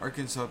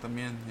 Arkansas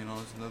también, you know,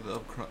 it's another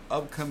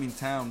upcoming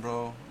town,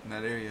 bro, in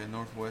that area,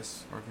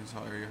 northwest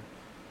Arkansas area.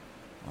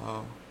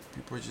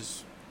 People are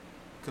just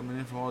coming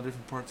in from all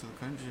different parts of the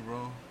country,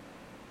 bro.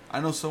 I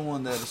know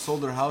someone that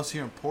sold their house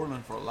here in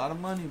Portland for a lot of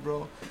money,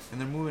 bro,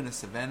 and they're moving to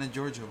Savannah,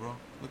 Georgia, bro.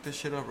 Look that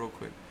shit up real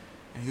quick.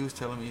 And he was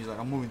telling me, he's like,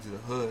 I'm moving to the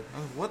hood. I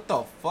was like, what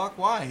the fuck?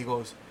 Why? He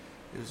goes,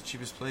 it was the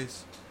cheapest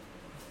place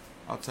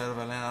outside of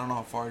Atlanta. I don't know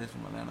how far it is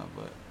from Atlanta,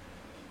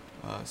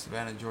 but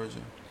Savannah, Georgia.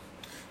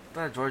 I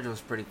thought Georgia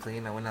was pretty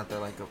clean. I went out there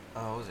like,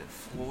 was it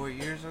 4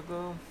 years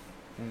ago?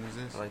 When was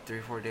this? Like 3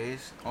 or 4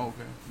 days. Oh, okay.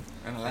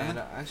 And And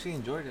Atlanta? I actually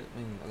enjoyed it. I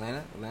mean,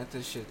 Atlanta,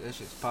 that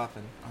shit's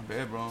popping. I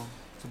bet, bro.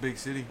 It's a big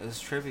city.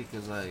 It's trippy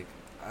because like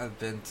I've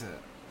been to,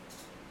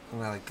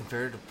 when I like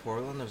compared to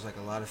Portland, there's like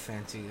a lot of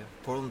fancy.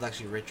 Portland's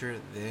actually richer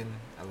than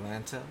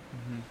Atlanta.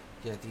 Mm-hmm.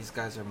 Yeah, these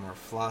guys are more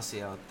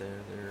flossy out there.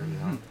 They're you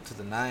know to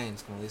the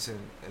nines. Como dicen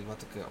el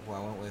vato que who I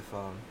went with.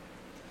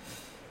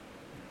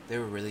 They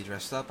were really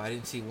dressed up. I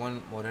didn't see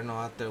one Moreno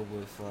out there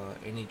with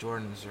any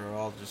Jordans. They're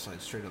all just like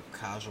straight up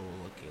casual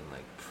looking,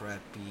 like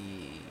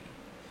preppy,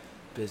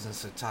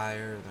 business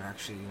attire. They're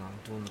actually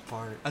doing the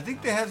part. I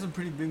think they have some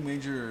pretty big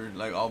major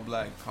like all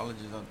black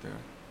colleges out there.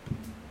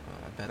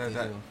 I bet they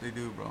do. They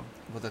do, bro.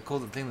 But the cool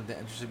thing that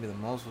interested me the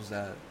most was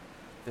that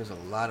there's a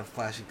lot of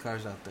flashy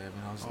cars out there.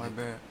 I mean, I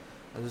bet.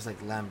 There's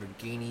like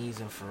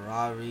Lamborghinis and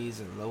Ferraris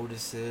and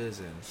Lotuses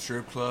and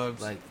Strip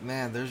clubs. like,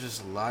 man, there's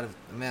just a lot of,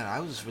 man, I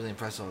was just really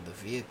impressed with all the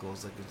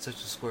vehicles, like in such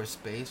a square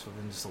space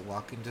within just a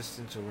walking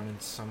distance. We're running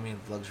so many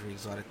luxury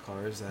exotic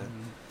cars that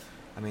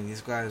I mean,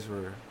 these guys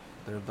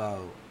they're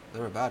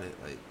about it,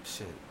 like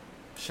shit.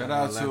 Shout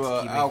out to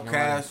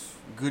Outkast,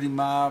 Goody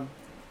Mob,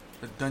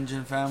 the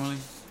Dungeon Family.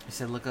 He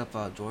said look up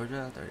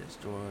Georgia. There it is,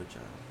 Georgia.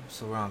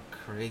 So we're on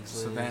Craigslist.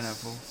 Savannah,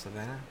 fool.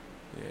 Savannah?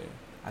 Yeah.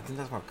 I think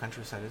that's more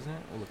countryside, isn't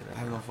it? We'll look at it. I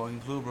have no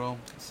fucking clue, bro.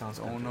 Sounds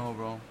I don't know,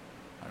 bro.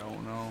 I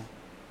don't know.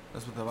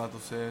 That's what the vato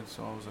said,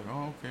 so I was like,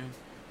 oh, okay.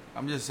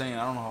 I'm just saying,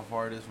 I don't know how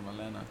far it is from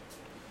Atlanta.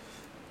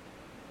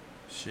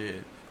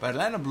 Shit. But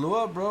Atlanta blew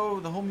up, bro.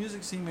 The whole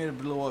music scene made it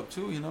blow up,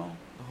 too, you know?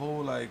 The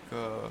whole, like,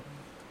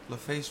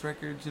 LaFace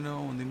Records, you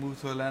know? When they moved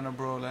to Atlanta,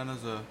 bro,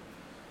 Atlanta's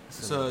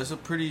it's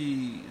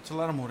a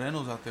lot of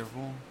morenos out there,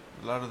 fool.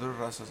 A lot of their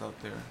razas out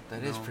there.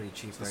 That is pretty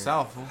cheap, It's the right?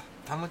 South, fool.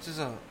 How much is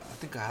I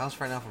think a house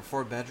right now for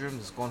 4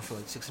 bedrooms is going for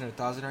like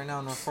 600,000 right now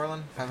in North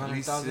Portland, At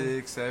least 500,000.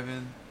 6,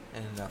 7.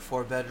 And a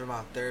 4 bedroom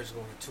out there is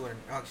going for 200.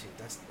 Actually,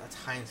 that's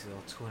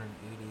Hinesville, 280.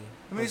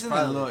 I mean, it's in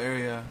a little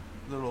area,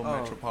 little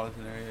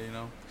metropolitan area, you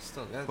know.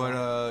 Still good.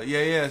 But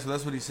yeah. So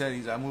that's what he said.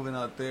 He's I'm moving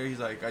out there. He's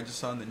like, I just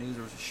saw in the news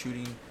there was a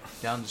shooting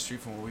down the street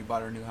from where we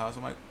bought our new house.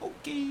 I'm like,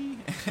 okay.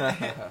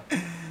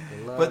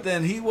 But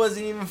then he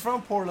wasn't even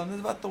from Portland.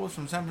 This vato was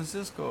from San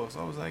Francisco.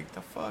 So I was like,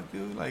 the fuck,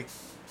 dude? Like,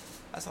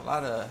 that's a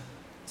lot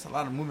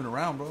of moving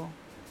around, bro.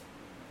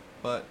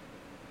 But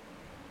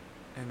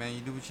hey, man, you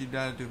do what you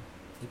gotta do.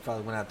 He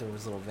probably went out there with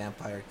his little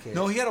vampire kid.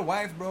 No, he had a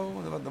wife,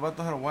 bro. The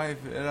vato had a wife.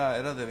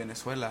 Era de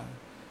Venezuela.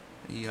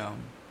 Y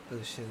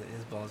Oh shit, it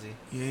is ballsy.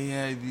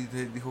 yeah,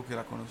 dijo que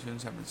la conoció in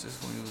San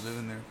Francisco when he was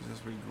living there because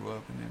that's where he grew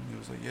up. And then he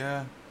was like,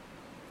 yeah.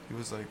 He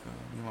was like, me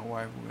and my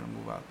wife, we're going to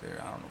move out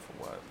there. I don't know for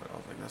what, but I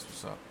was like, that's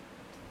what's up.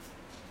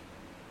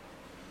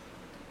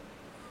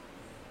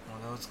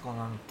 Well, what's going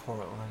on in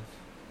Portland?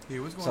 Yeah,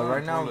 what's going So on right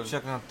in now I'm Portland?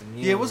 checking out the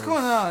news. Yeah, what's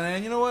going on,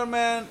 man? You know what,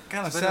 man?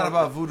 Kind of Especially sad out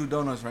about Voodoo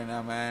Donuts right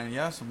now, man.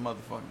 Y'all some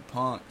motherfucking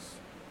punks.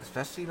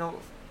 Especially,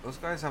 those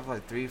guys have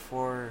like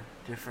 3-4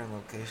 different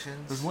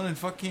locations. There's one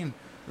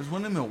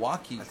in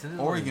Milwaukee, I think there's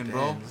Oregon, one in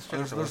bro. Bend. Let's check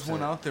out the There's one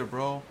website. out there,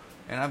 bro.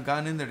 And I've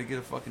gone in there to get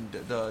a fucking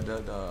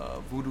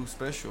the Voodoo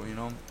special, you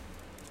know.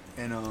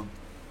 And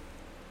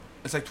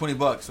it's like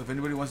 $20. So if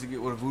anybody wants to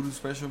get what a Voodoo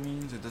special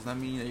means, it does not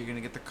mean that you're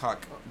gonna get the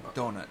cock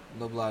donut.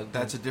 No blood.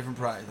 That's a different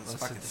price. That's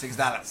That's a fucking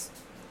different-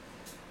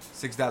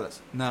 $6.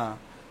 Nah.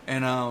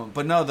 And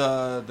but no,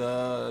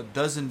 the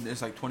dozen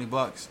is like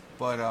 $20.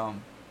 But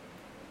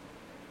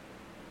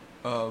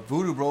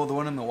Voodoo, bro, the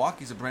one in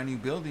Milwaukee is a brand new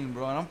building,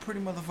 bro, and I'm pretty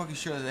motherfucking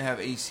sure that they have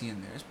AC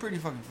in there. It's pretty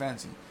fucking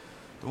fancy.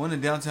 The one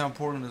in downtown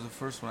Portland is the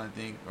first one, I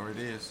think, or it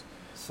is.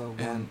 So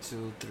And 1,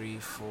 2, 3,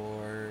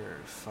 4,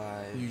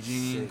 5,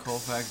 Eugene, 6,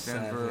 Colfax,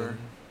 Denver, 7,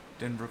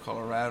 Denver,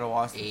 Colorado,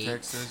 Austin, 8,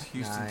 Texas,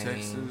 Houston, 9,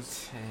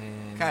 Texas.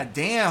 10. God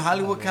damn,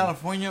 Hollywood, 11.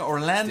 California,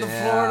 Orlando,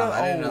 Damn, Florida.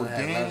 I didn't know Oh,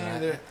 they had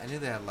damn. 11. I knew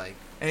they had like.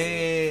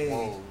 Hey,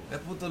 Whoa.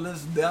 that puto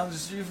lives down the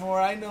street from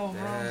where I know,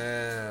 bro.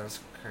 Yeah, that's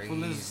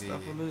crazy.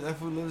 That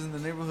fool lives in the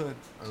neighborhood.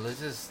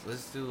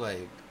 Let's do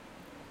like,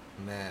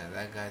 man,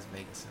 that guy's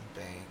making some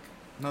bank.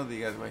 No,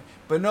 the guys way.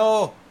 But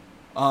no,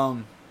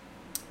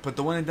 but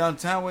the one in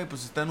downtown way,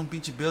 pues está en un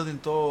pinche building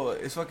todo.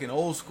 It's fucking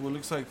old school. It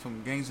looks like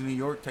from Gangs of New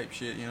York type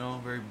shit, you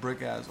know, very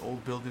brick ass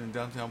old building in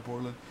downtown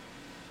Portland.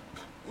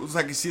 Looks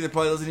like you see, they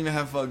probably doesn't even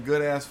have a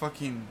good ass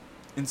fucking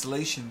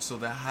insulation. So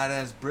the hot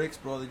ass bricks,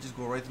 bro, they just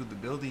go right through the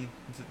building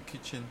into the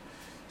kitchen.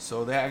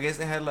 So I guess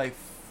they had like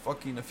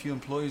fucking a few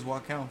employees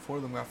walk out, and 4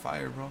 of them got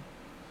fired, bro.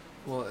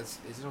 Well, it's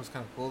you know, it's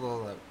kind of cool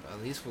though. That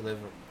at least we live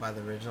by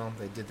the original.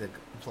 They did the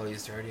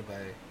employees dirty by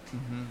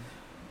Mm-hmm.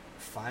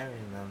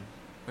 firing them.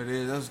 It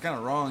is. That was kind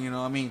of wrong, you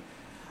know. I mean,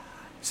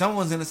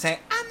 someone's gonna say,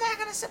 "I'm not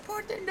gonna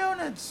support their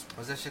donuts."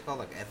 What's that shit called?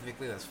 Like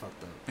ethically, that's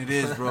fucked up. It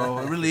is, bro.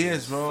 It really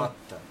is, bro.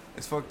 Fucked up.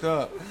 It's fucked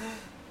up.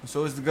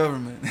 So is the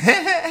government.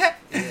 Yeah,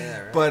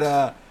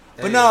 right.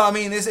 But no, I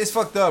mean, it's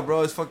fucked up,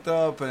 bro. It's fucked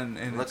up,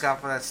 and Look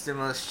out for that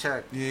stimulus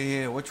check.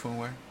 Yeah. Which one?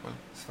 Where? Well,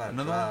 It's about to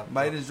another drop, one?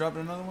 bro. Biden's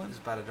dropping another one. It's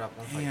about to drop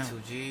Damn.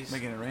 1.2 G's.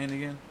 Making it rain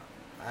again.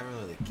 I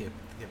really keep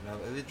up.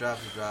 If it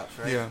drops, it drops,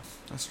 right? Yeah,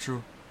 that's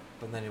true.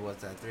 But then it was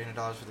that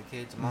 $300 for the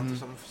kids a month or Mhm.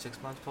 something for 6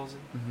 months, posted.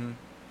 Mm-hmm.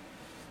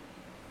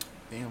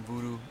 Damn,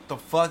 voodoo. The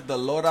fuck, the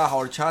Lora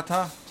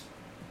Horchata?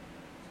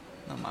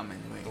 No mames,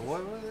 But güey.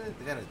 what was it?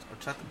 They got a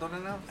horchata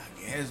donut now?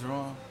 I guess,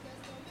 bro.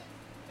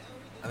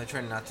 I've been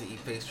trying not to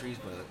eat pastries,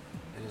 but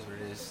it is what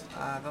it is.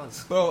 That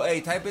was. Bro,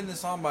 hey, type in the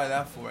song by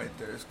that fool right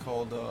there. It's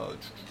called, on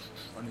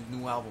his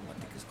new album, I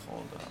think it's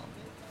called,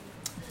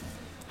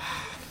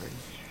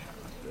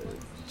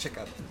 check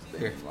out this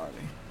Here. thing, Marley.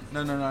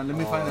 No, let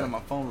me find it on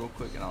my phone real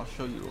quick, and I'll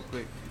show you real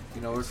quick.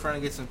 You know, we're trying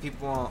to get some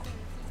people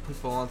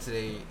on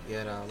today.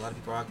 Yet a lot of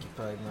people are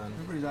occupied, man.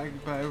 Everybody's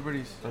occupied,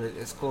 everybody's... But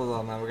it's cool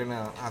though, man. We're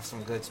gonna have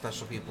some good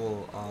special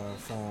people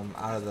from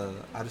out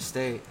of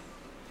state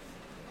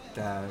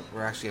that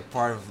were actually a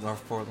part of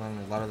North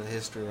Portland. A lot of the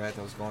history, right,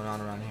 that was going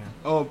on around here.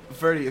 Oh,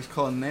 Freddie, it's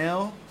called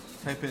Nail.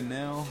 Type in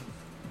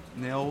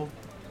Nail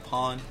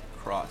Pawn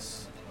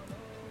Cross.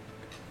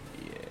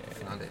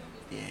 Yeah. Found it.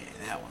 Yeah,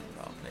 that one,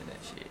 bro. Play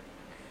that shit.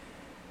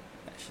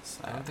 That shit's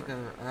I don't think slapper.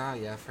 I've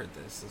ever. Yeah, I've heard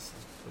this. This is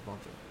a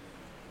bunch of.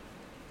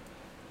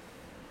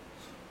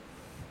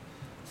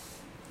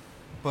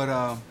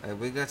 But, Hey,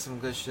 we got some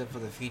good shit for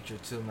the future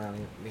too, man.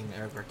 Me and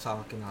Eric are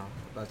talking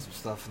about some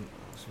stuff, and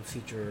some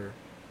future.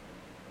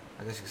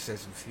 I guess you could say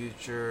some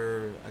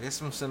future. I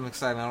guess some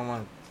exciting. I don't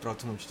want to throw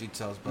too much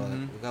details, but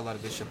Mhm. we got a lot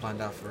of good shit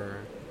planned out for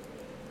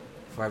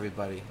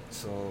everybody.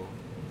 So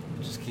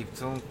just keep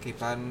tuned,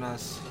 keep adding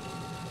us.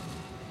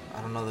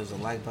 I don't know. There's a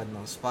like button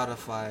on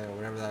Spotify or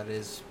whatever that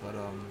is, but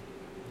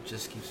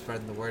just keep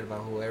spreading the word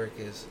about who Eric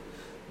is.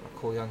 A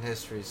cool young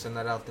history. Send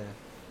that out there.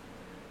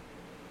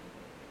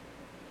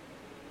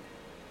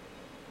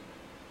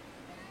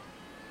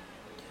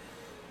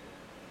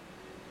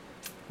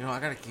 You know, I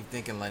gotta keep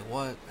thinking, like,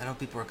 what? I know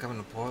people are coming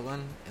to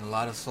Portland, and a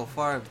lot of, so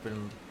far, it's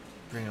been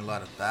bringing a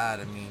lot of bad.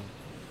 I mean,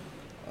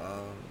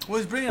 well,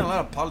 it's bringing a lot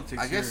of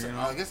politics I guess, here, you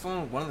know? I guess one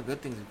of the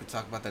good things we could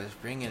talk about that it's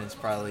bringing is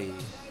probably,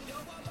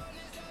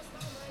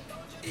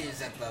 is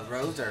that the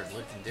roads are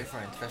looking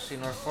different, especially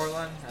in North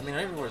Portland. I mean,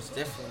 everywhere's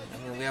different.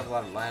 I mean, we have a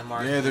lot of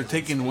landmarks. Yeah, they're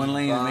taking one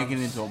lane and making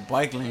it into a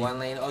bike lane. One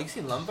lane. Oh, you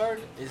see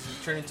Lombard? Is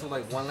turning to,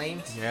 like, one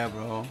lane? Yeah,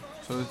 bro.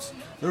 So it's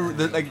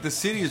like the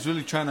city is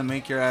really trying to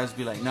make your ass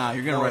be like, nah,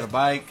 you're gonna ride a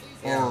bike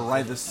or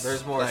ride this.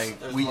 There's more, like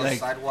there's we more like.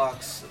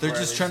 sidewalks. They're where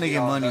just it trying to used get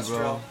be all money,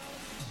 industrial. bro.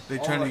 They're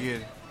Oh, trying to like-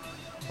 get.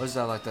 What's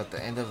that, like at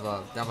the end of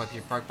down by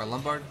Pier Park by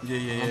Lombard?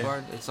 Yeah.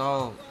 Lombard. It's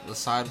all the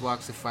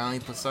sidewalks. They finally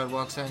put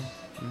sidewalks in.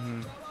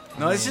 Hmm.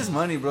 No, it's just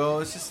money, bro.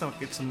 It's just some,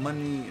 it's some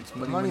money. It's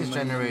money. Money's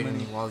money, generating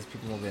money. while these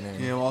people moving in.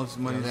 Yeah, all this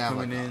money's they have,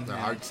 coming like, in. The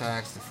yeah. art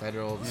tax, the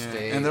federal, the Yeah.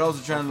 state. And they're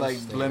also trying to local, like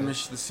state.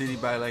 blemish the city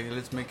by like,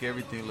 let's make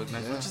everything look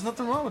nice. Yeah. Which is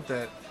nothing wrong with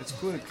that. It's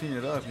cool to clean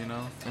it up, you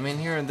know. I mean,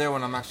 here and there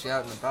when I'm actually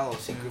out and about, I'll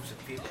see groups of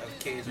people, of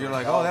kids. You're with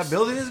like, oh, dogs, that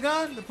building is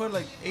gone. They put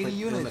like 80 doing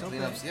units. the Okay.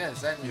 cleanups. Yeah,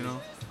 exactly. You know,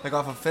 like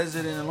off of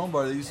Pheasant and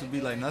Lombard, there used to be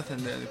like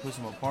nothing there. They put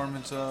some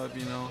apartments up,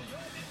 you know.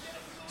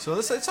 So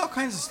it's all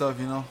kinds of stuff,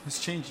 you know. It's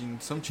changing.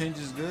 Some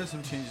changes good,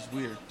 some changes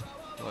weird.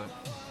 But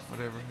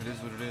whatever, it is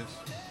what it is.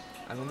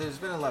 I mean, there's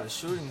been a lot of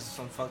shootings,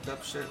 some fucked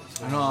up shit.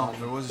 I know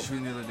there was a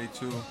shooting the other day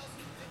too,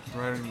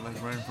 right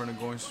in front of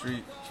Going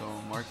Street, so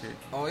Market.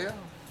 Oh yeah.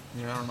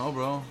 Yeah, I don't know,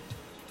 bro.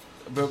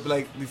 But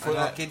like before I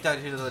know a that, kid died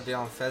here the other day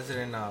on Pheasant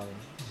and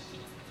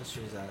what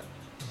street is that?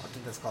 I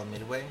think that's called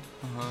Midway.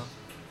 I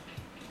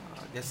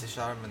guess they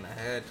shot him in the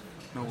head.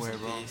 No Rest way, in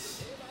bro.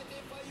 peace.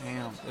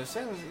 Damn. They're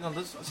saying, you know,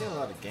 there's seeing a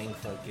lot of gang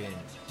fucking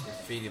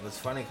graffiti, but it's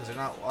funny because they're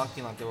not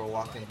walking like they were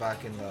walking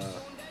back in the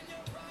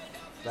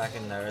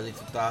early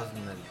 2000s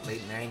and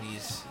late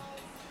 90s.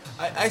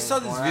 I saw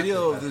this More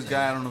video active of this back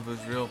guy. I don't know if it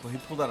was real, but he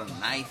pulled out a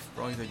knife,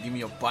 bro. He's like, "Give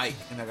me a bike,"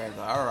 and the guy's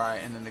like, "All right."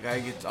 And then the guy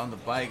gets on the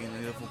bike, and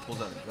the other fool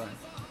pulls out a gun.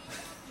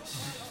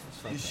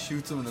 He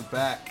shoots him in the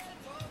back,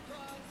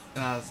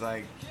 and I was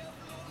like,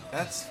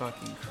 "That's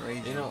fucking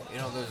crazy." You know,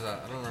 there's I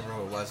don't remember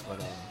who it was, but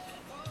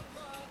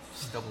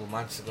just a couple of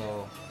months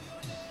ago,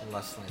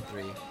 less than like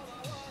 3,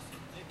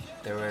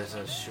 there was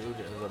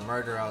a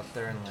murder out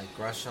there in like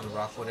Gresham,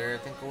 Rockwood area, I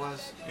think it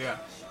was. Yeah.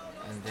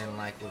 And then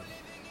like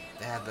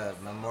they had the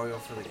memorial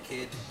for the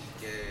kid.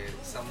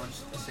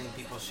 The same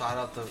people shot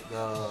out the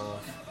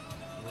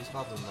what's it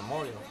called, the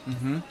memorial.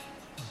 Mm-hmm.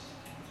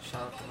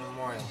 Shot out the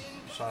memorial.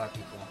 Shot at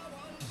people.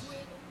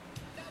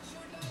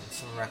 And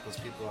some reckless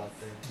people out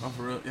there. Oh,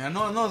 for real? Yeah,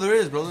 no, there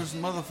is, bro. There's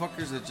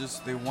motherfuckers that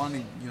just they want,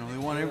 they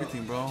want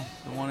everything, bro.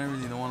 They want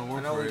everything. They want to I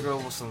work know for we it. grew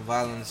up with some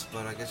violence,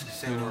 but I guess you could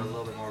say we were a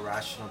little bit more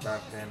rational back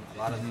then. A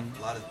lot of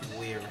people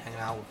we were hanging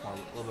out with were a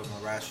little bit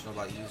more rational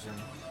about using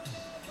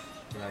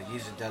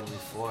deadly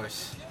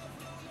force.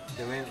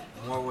 They went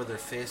more with their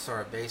fist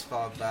or a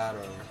baseball bat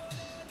or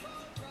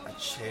a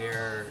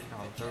chair.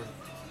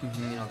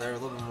 They're a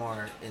little bit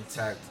more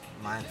intact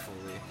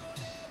mindfully.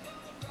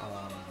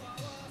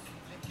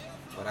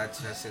 But I'd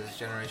say this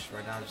generation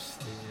right now they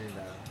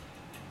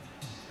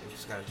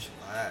just gotta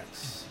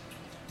chillax.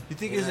 You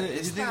think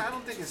I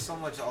don't think it's so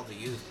much all the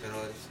youth, but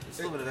it's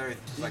a little bit of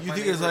everything. You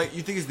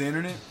think it's the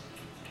internet?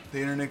 The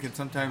internet can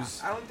sometimes.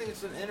 I don't think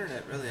it's the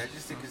internet really. I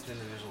just think it's the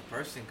individual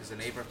person because the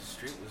neighbor up the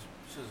street was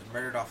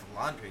murdered off of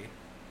laundry.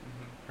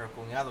 Her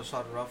cuñado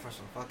shot her up for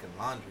some fucking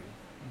laundry.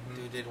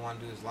 Dude didn't want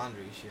to do his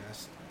laundry. She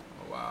asked.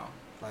 Oh wow.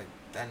 Like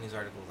that news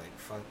article, like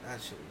fuck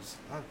that shit was.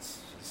 That's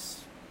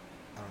just.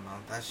 I don't know.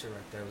 That shit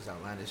right there was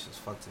outlandish as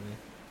fuck to me.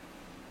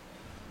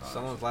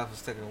 Someone's life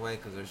was taken away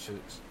because they're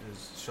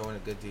showing a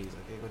good deed.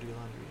 Like, hey, go do your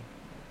laundry.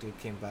 Dude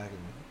came back and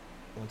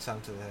one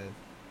time to the head.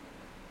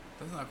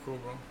 That's not cool,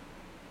 bro.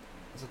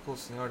 It's a cool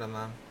señora,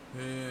 man.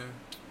 Yeah.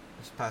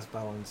 Just passed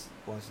by once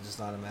and just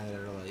not a man at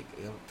her, like,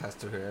 pass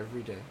through her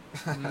every day.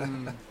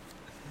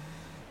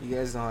 You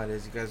guys know how it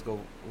is. You guys go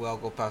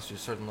past through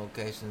certain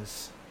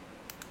locations.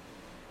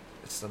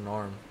 It's the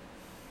norm.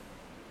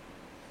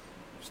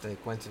 Stay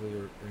acquainted with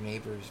your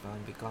neighbors,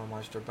 man. Be calm,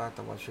 watch their back,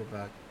 they'll watch your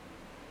back.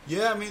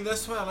 Yeah, I mean,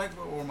 that's what I like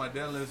about where my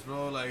dad lives,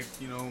 bro. Like,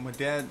 my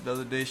dad, the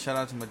other day, shout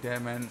out to my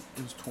dad, man.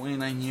 It was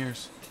 29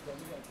 years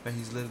that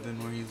he's lived in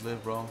where he's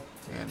lived, bro.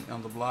 And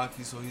on the block,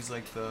 he's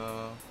like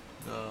I'd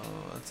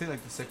say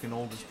like the second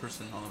oldest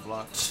person on the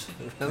block.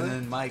 Really? And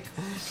then Mike,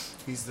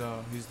 he's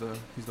the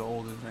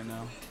oldest right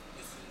now.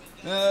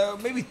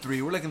 Maybe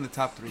 3. We're like in the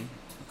top 3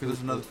 because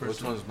there's another person.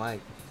 Which one's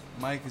Mike?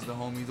 Mike is the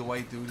homie. He's a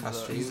white dude.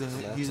 He's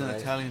an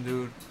Italian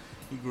dude.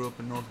 He grew up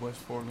in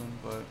Northwest Portland,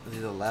 but is he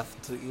the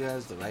left to you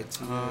guys, the right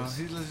to you guys?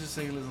 Let's just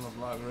say he lives on the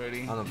block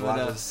already. On the block,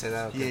 let's say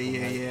that.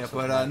 Okay, Yeah.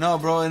 But no,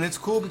 bro, and it's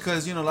cool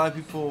because a lot of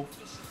people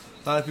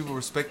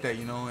respect that,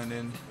 and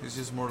then it's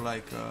just more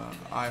like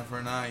eye for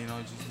an eye,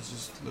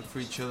 just look for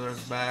each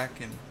other's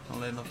back and don't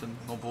let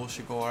no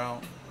bullshit go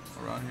around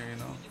here,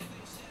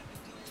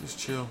 just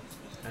chill.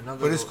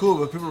 But it's cool,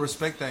 but people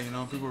respect that,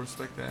 people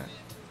respect that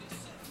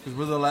because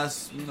we're the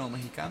last,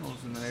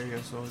 Mexicanos in the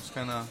area, so it's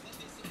kind of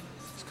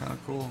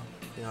cool.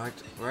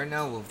 Right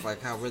now with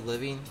like how we're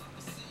living,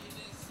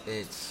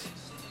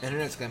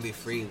 internet's gonna be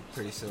free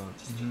pretty soon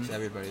to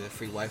everybody. The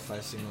free Wi-Fi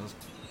signals,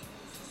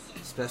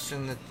 especially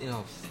in the,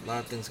 a lot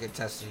of things get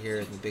tested here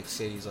in the big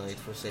cities, like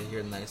for say here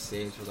in the United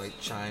States or like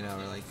China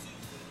or like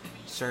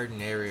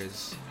certain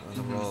areas of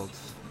the world.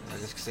 I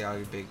guess you could say all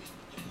your big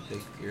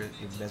your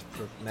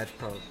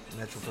metropolitan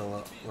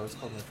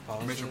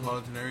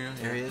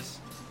areas.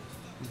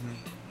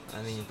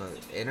 I mean, but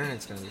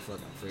internet's gonna be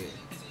fucking free.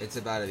 It's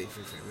about to be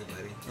free for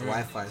everybody. The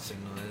Wi-Fi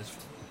signal is,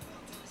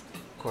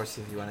 of course,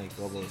 if you want to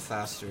go a little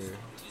faster,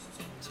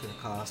 it's gonna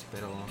cost.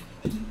 But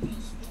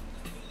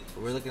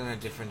we're looking at a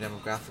different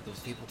demographic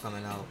of people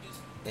coming out,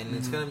 and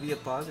it's gonna be a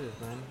positive,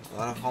 man. A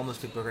lot of homeless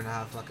people are gonna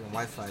have fucking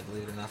Wi-Fi,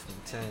 believe it or not, from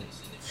the tent.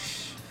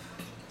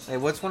 Hey,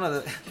 what's one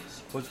of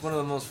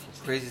the most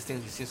craziest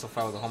things you've seen so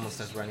far with the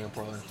homelessness right now in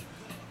Portland?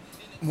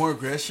 More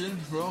aggression,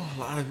 bro. A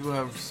lot of people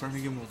have starting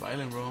to get more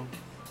violent, bro.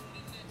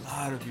 A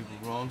lot of people,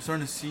 bro. I'm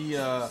starting to see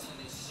a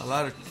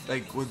lot of,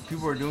 like, what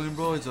people are doing,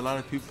 bro, is a lot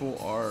of people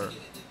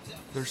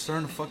they're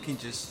starting to fucking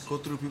just go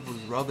through people's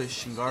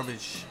rubbish and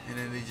garbage, and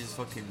then they just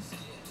fucking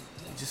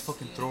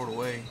throw it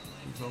away.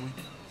 You feel me?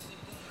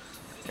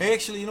 Hey,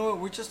 actually, you know what?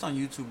 We're just on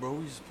YouTube, bro.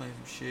 We're just playing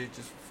some shit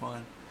just for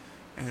fun.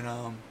 And,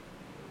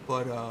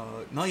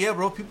 no, yeah,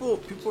 bro,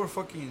 people are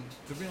fucking,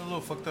 they're being a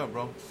little fucked up,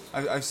 bro.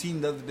 I've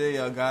seen the other day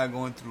a guy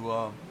going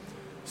through,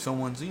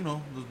 someone's,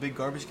 those big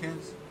garbage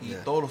cans. Y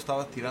todo lo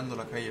estaba tirando a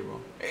la calle, bro.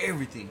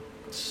 Everything.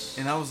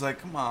 And I was like,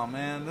 come on,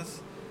 man.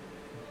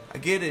 I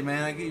get it,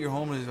 man. I get you're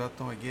homeless,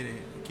 vato. I get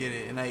it.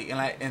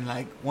 And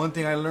like one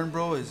thing I learned,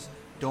 bro, is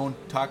don't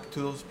talk to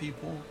those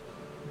people.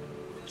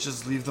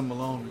 Just leave them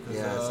alone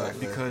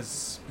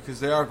because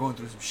they are going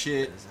through some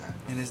shit,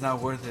 and it's not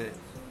worth it.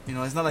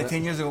 It's not like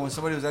 10 years ago when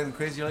somebody was acting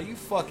crazy. You're like, you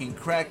fucking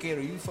crackhead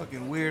or you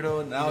fucking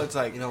weirdo. Now it's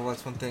like,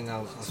 what's one thing I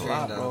was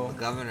hearing the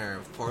governor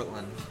of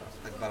Portland,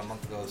 like about a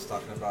month ago, was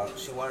talking about.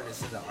 She wanted to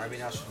send the Army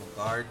National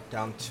Guard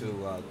down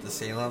to the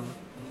Salem,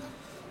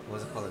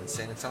 what's it called,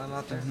 insane asylum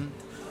out there.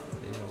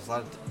 There's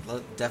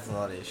definitely a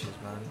lot of issues,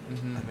 man.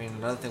 I mean,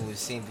 another thing we've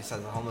seen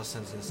besides the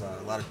homelessness is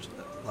a lot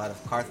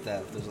of car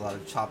theft. There's a lot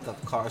of chopped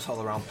up cars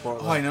all around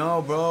Portland. Oh, I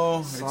know,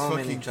 bro. So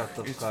many chopped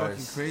up cars.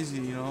 It's fucking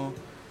crazy,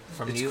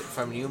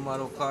 From new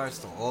model cars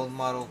to old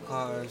model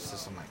cars to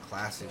some like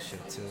classic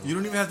shit too. You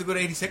don't even have to go to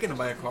 82nd to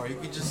buy a car. You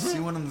can just see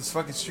one on this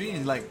fucking street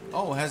and like,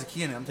 oh, it has a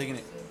key in it. I'm taking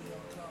it.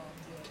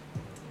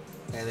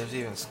 And there's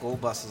even school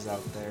buses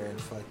out there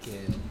and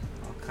fucking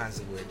all kinds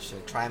of weird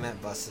shit.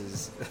 TriMet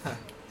buses.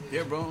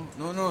 Yeah, bro.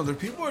 No, the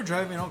people are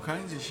driving all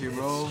kinds of shit,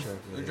 bro. It's trippy.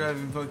 They're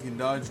driving fucking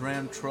Dodge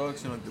Ram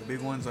trucks, like the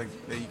big ones, like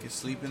that you can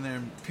sleep in there.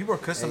 And people are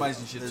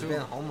customizing shit There's too.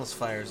 been homeless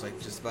fires like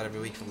just about every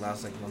week for the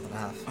last like month and a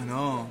half. I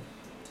know.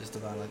 Just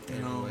about like You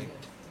every know, week.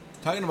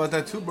 talking about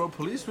that too, bro.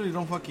 Police really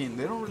don't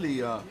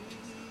really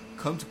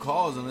come to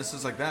calls unless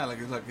it's like that, like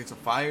it's a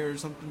fire or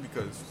something.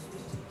 Because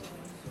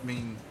I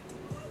mean,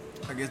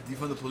 I guess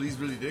defund the police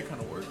really did kind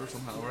of work or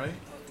somehow, right?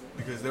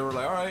 Because they were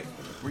like, all right,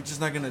 we're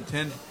just not gonna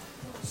attend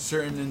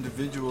certain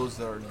individuals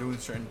that are doing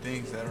certain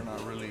things that are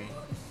not really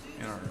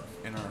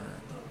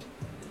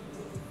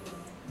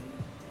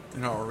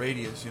in our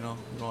radius, you know.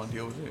 We don't want to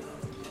deal with it.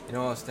 You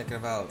know, I was thinking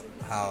about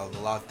how the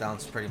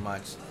lockdown's pretty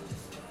much.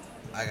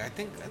 I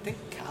think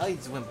Cali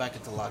just went back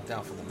into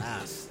lockdown for the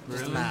mask. Just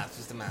Really?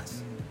 the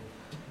mask.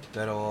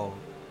 But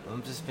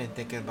I'm just been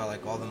thinking about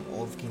like all them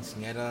old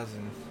quinceañeras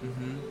and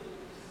Mm-hmm.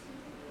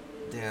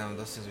 damn,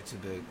 those things are too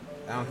big.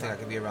 I don't think I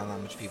could be around that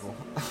much people.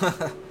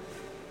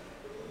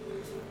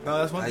 No,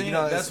 that's one thing. You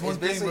know, that's it's one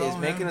thing, basically bro. it's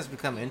making yeah. us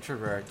become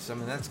introverts. I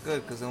mean, that's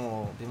good because then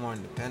we'll be more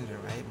independent,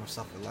 right? More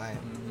self-reliant,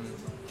 Mhm.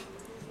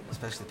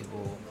 especially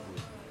people.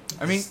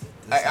 I mean,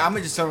 This- I'm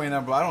gonna just tell you right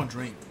now, bro. I don't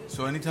drink,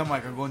 so anytime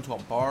like I go into a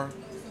bar,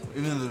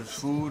 even though there's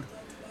food,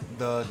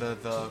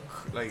 the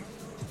like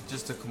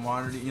just the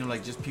commodity, you know,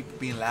 like just people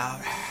being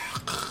loud,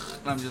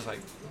 and I'm just like,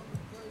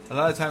 a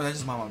lot of times I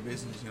just mind my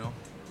business, you know,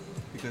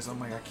 because I'm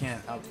like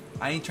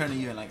I ain't trying to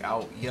even like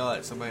out yell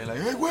at somebody like,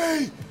 hey,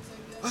 wait,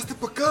 hasta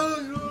pa acá,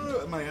 you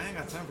know? I'm like, I ain't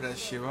got time for that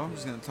shit, bro. I'm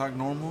just gonna talk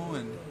normal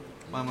and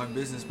mind my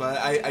business. But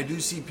I do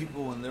see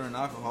people when they're in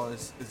alcohol,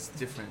 it's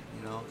different,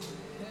 you know.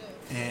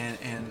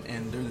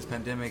 And during this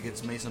pandemic,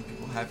 it's made some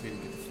people happy to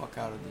get the fuck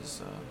out of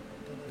this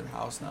their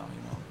house now,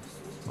 you know.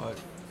 But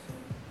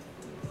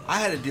I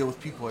had to deal with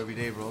people every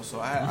day, bro. So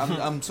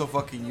I'm so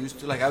fucking used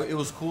to. Like, it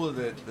was cool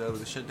that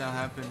the shutdown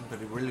happened,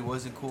 but it really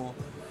wasn't cool.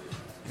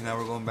 And now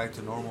we're going back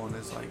to normal, and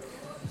it's like,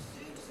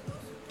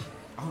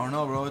 I don't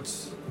know, bro.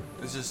 It's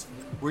just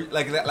we're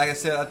like I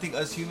said. I think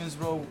us humans,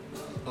 bro,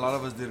 a lot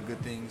of us did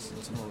good things,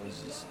 and some of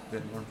us just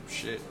didn't learn from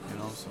shit, you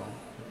know. So.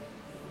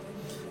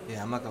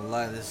 Yeah, I'm not gonna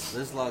lie. This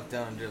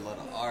lockdown did a lot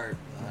of art.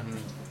 Mhm. I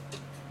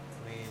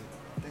mean,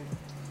 I think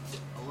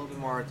a little bit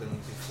more art than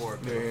before.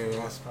 Yeah, yeah, yeah.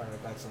 Most part,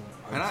 I got some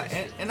And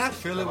artistic, I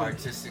feel it. When,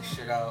 artistic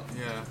shit out.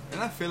 yeah,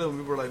 and I feel it when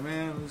people are like,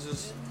 man,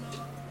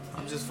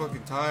 I'm just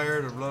fucking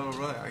tired or blah blah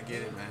blah. I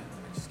get it, man.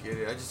 I just get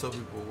it. I just tell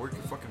people, work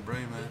your fucking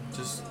brain, man.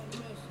 Just.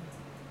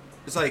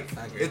 It's like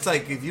I agree. it's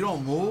like if you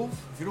don't move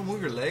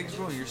your legs,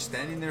 bro, and you're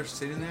standing there,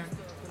 sitting there.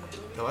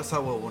 Te vas a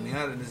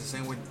huevonear, and it's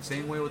the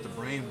same way with the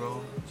brain,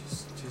 bro.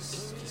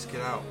 Just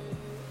get out.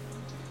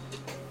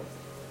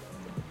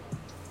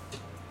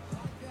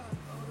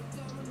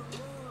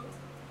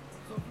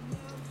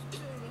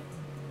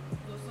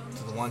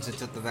 To the ones that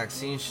took the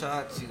vaccine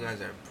shots, you guys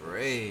are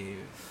brave.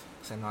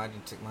 'Cause I know I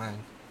didn't take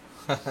mine.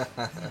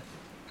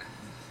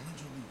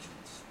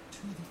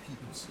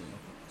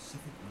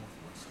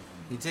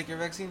 You take your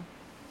vaccine?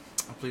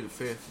 I plead the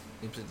fifth.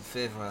 You took the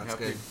fifth. Well, I that's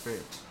plead good. the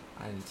fifth.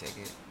 I didn't take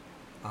it.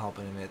 I hope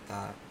I admit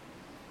that.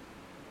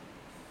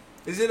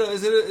 Is it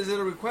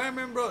a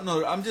requirement, bro?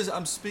 No,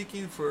 I'm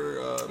speaking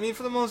for. I mean,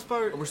 for the most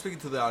part, We're speaking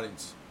to the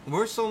audience.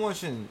 we're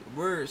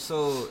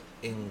so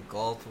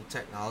engulfed with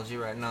technology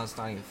right now. It's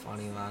not even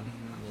funny, man.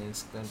 Mhm. I mean,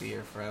 it's gonna be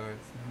here forever.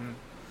 Mm-hmm.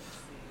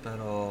 But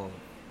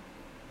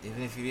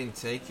even if you didn't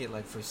take it,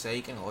 like for say,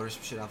 you can order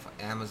some shit off of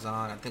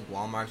Amazon. I think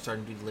Walmart's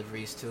starting to do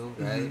deliveries too,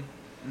 right?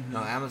 Mm-hmm. No,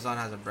 Amazon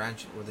has a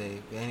branch where they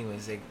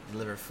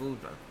deliver food.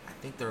 But I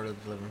think they're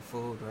delivering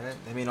food, right?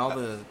 I mean, all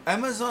the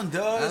Amazon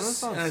does.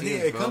 Amazon and I think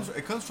feeds, it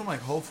bro. comes from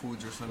like Whole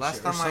Foods or something.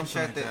 last time I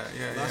checked like it, that.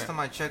 Yeah, last yeah. time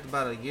I checked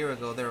about a year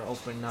ago, they were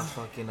opening up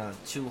fucking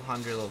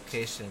 200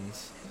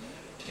 locations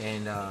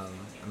in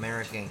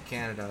America and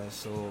Canada.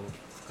 So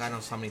God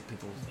knows how many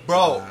people.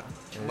 Bro, do that.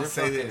 And I'ma they're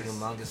say fucking this.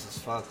 humongous as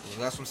fuck.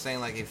 That's what I'm saying.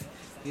 Like if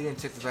you didn't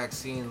take the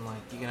vaccine, like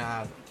you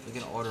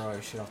can order all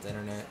your shit off the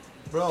internet.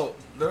 Bro,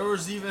 there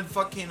was even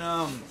fucking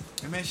I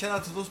mean, shout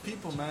out to those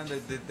people, man.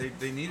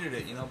 They needed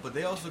it, you know. But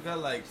they also got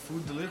like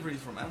food deliveries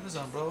from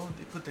Amazon, bro.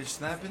 They put their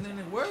Snap in there and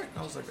it worked.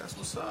 I was like, that's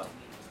what's up,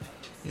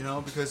 you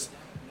know, because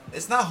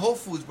it's not Whole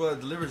Foods, bro,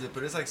 that delivers it,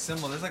 but it's like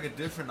similar. There's like a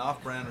different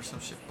off-brand or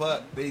some shit,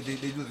 but they do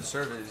the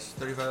service.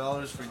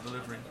 $35 free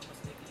delivery,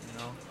 you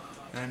know.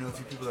 And I knew a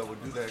few people that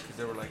would do that because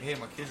they were like, hey,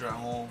 my kids are at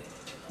home,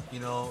 you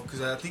know.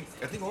 Because I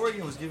think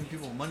Oregon was giving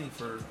people money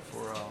for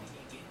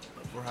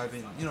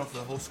having, you know, for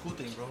the whole school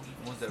thing, bro.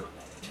 The ones that,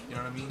 you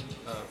know what I mean,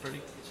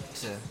 Freddie?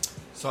 So,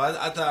 So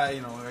I thought,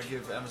 you know, I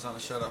give Amazon a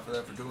shout out for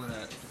that, for doing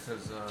that,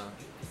 because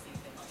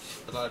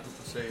a lot of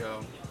people say,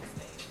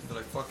 they're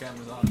like, fuck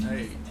Amazon.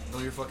 Hey, know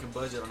your fucking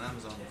budget on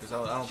Amazon, because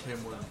I don't pay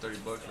more than $30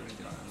 for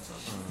anything on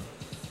Amazon.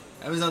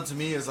 Amazon to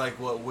me is like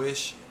what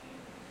Wish.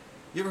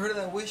 You ever heard of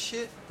that Wish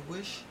shit? The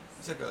Wish?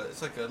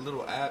 It's like a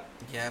little app.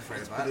 yeah, I've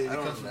heard It's- about but it. it I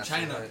don't comes know from if that's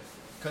China. right.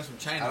 It comes from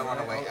China. I don't want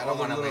to right? wait. I All don't the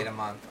want to little- wait a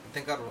month. I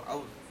think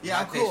I'll Yeah, my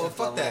I'm cool. patience Fuck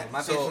level- that.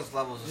 My So, patience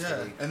level is just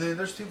yeah, weak. and then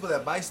there's people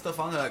that buy stuff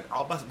on there. Like,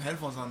 I'll buy some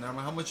headphones on there. I'm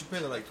like, how much you pay?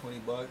 They're like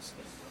 $20.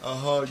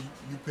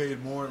 You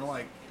paid more. And I'm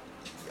like,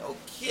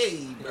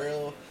 Okay,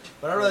 bro.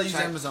 But I'd rather use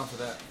China- Amazon for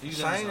that.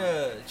 Use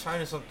Amazon.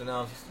 China's something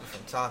else,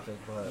 different topic,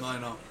 but No, I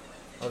know.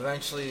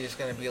 eventually it's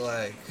gonna be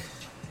like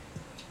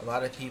a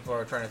lot of people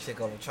are trying to take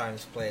over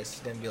China's place. It's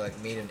gonna be like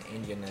made in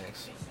India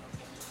next,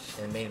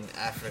 and made in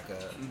Africa,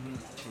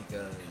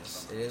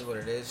 because it is what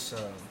it is. So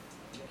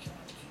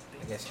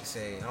I guess you could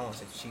say, I don't want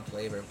to say cheap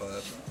labor,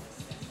 but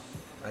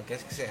I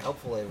guess you could say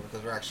helpful labor,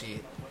 because we're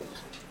actually,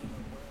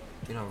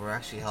 we're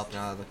actually helping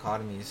out the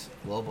economies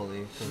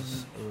globally,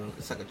 because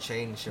it's like a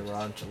chain shit, we're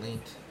all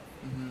interlinked.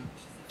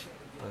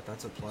 But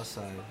that's a plus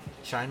side.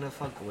 China,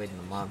 fuck, waiting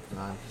a month,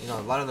 man.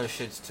 A lot of their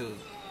shits too.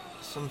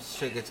 Some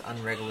shit gets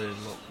unregulated.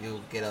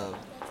 You'll get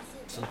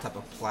some type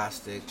of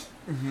plastic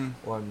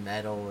or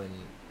metal, and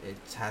it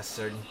has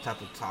certain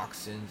type of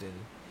toxins, and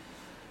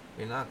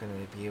you're not gonna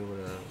be able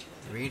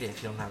to read it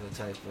if you don't have the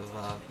type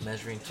of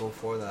measuring tool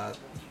for that.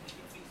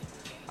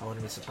 I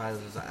wouldn't be surprised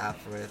if there's an app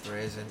for it. If there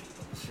isn't,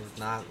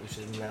 we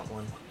should invent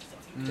one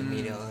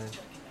immediately.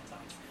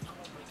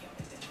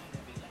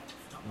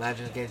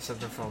 Imagine getting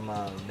something from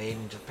made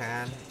in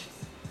Japan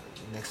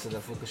next to the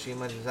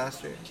Fukushima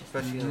disaster.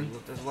 Especially,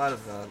 there's a lot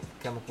of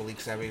chemical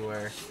leaks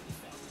everywhere.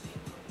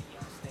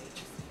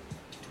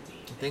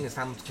 The thing is,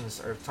 how much can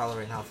this earth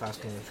tolerate, and how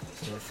fast can it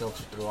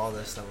filter through all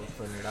this that we're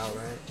putting it out,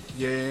 right?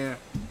 Yeah.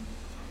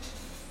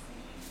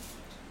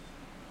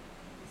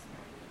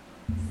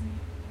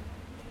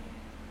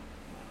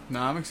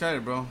 Nah, I'm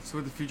excited, bro. See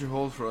what the future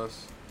holds for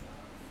us.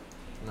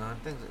 No, I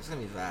think it's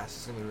gonna be vast.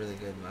 It's gonna be really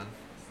good, man.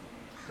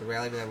 The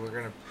reality that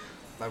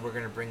we're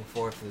gonna bring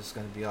forth is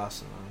gonna be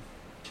awesome, man.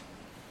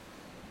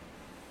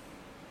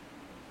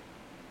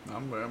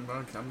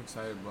 I'm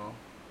excited, bro.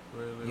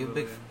 Really, You a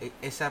really. big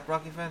ASAP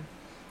Rocky fan?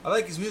 I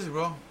like his music,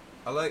 bro.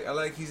 I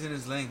like he's in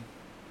his lane.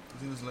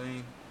 He's in his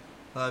lane.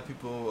 A lot of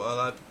people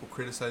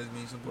criticize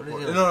me. Some people.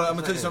 What is he No, like? I'm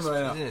gonna tell you something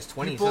right now. He's in his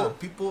 20s, People,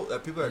 huh?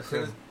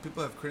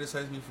 people have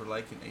criticized me for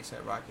liking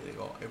ASAP Rocky. They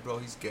go, "Hey, bro,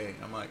 he's gay."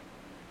 I'm like,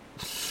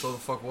 so the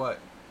fuck what?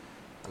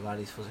 A lot of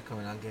these fools are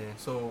coming out gay.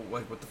 So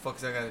like, what the fuck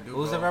is that got to do? Who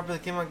was bro? the rapper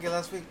that came out gay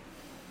last week?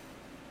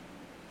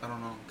 I don't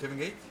know. Kevin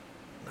Gates?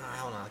 Nah, I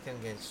don't know. I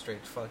can't get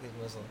straight. Fuck, he's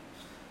Muslim.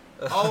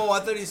 Oh, I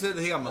thought he said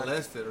that he got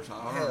molested or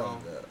something. I don't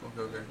Hell know.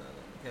 no. Okay.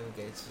 Kevin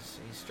Gates,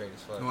 he's straight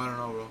as fuck. No, I don't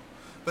know, bro.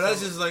 But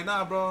that's just like,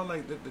 nah, bro.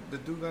 Like the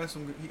dude got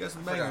some. He got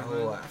some I bangers,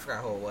 man.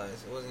 forgot who it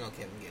was. It wasn't no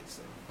Kevin Gates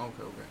though.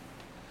 Okay.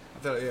 I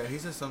thought, yeah, he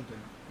said something.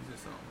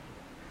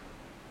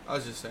 I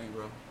was just saying,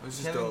 bro. It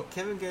was just dope.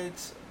 Kevin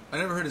Gates. I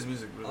never heard his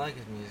music, I really. like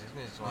his music. His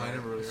music's Oh, I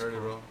never really heard it,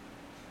 bro.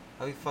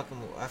 I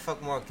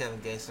fuck more with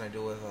Kevin Gates than I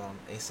do with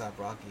ASAP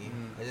Rocky.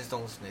 I just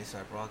don't listen to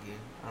ASAP Rocky.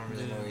 I don't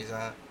really know where he's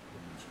at.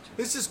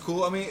 It's just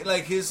cool. I mean,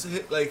 like he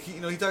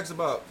talks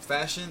about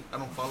fashion. I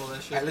don't follow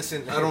that shit. I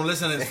listen. I don't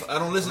listen to his.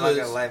 I'm not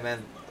gonna lie,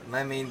 man.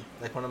 My main,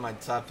 like, one of my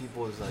top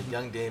people is like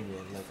Young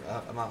Damien.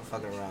 Like, I'm not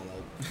fucking around.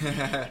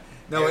 Like,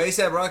 no,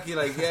 ASAP Rocky,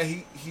 like, yeah,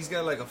 he's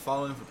got like a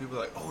following for people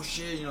like, oh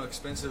shit,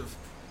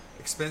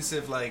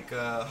 expensive like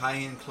high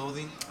end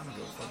clothing. I don't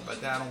give a fuck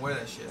about that. I don't wear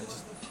that shit.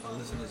 I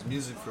listen to his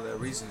music for that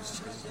reason. It's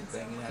just because he's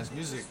banging ass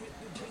music.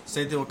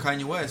 Same thing with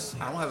Kanye West.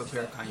 I don't have a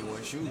pair of Kanye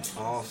West shoes.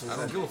 Oh, so I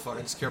don't give a fuck.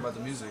 I just care about the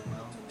music, you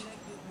know.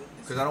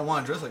 Because I don't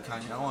want to dress like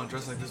Kanye. I don't want to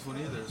dress like this one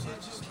either. So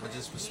I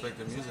just respect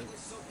their music.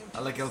 I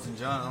like Elton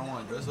John. I don't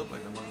want to dress up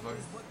like that motherfucker.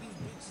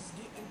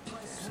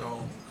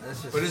 So,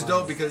 but it's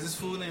dope because this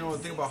food, the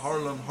thing about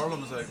Harlem.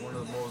 Harlem is like one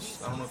of the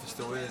most. I don't know if it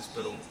still is,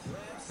 but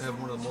they have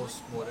one of the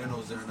most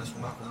morenos there, and that's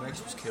where Malcolm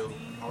X was killed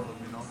in Harlem.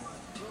 You know.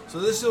 So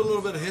there's still a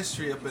little bit of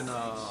history up in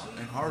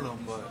Harlem,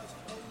 but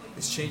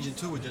it's changing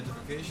too with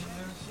gentrification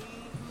there.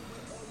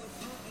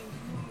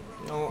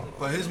 you know,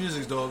 But his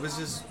music's dope. It's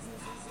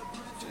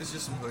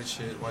just some hood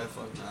shit. Why the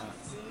fuck not?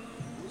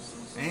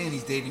 And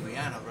he's dating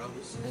Rihanna, bro.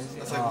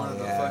 That's like one of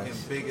the fucking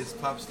biggest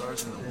pop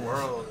stars in the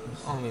world.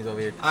 Homie's over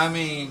here. I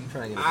mean,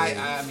 Trying to get a baby.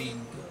 I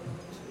mean,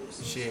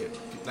 shit.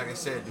 Like I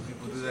said, do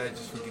people do that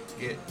just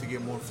to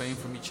get more fame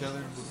from each other?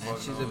 Who the And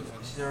fuck knows?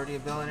 she's already a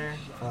billionaire.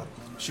 Fuck.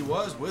 She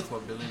was with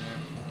what billionaire?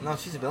 No,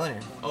 she's a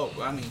billionaire. Oh,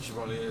 I mean, she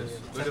probably is.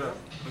 Look it up.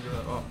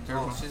 Oh, here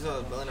we No, go. she's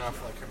a billionaire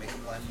off like her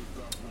makeup line.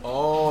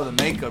 Oh, the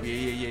makeup.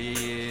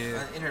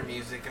 Yeah. In her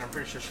music, and I'm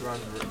pretty sure she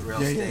runs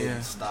real Yeah, estate,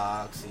 yeah.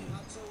 stocks, and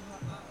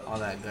all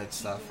that good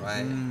stuff,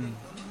 right? Mm.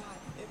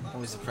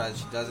 Always surprised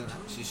she doesn't.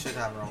 She should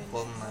have her own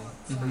clothing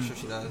line. Pretty sure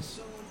she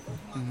does.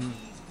 Mm-hmm.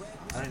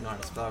 I don't even know how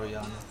to spell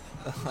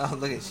Rihanna.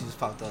 Look at, she just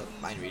popped up.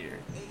 Mind reader.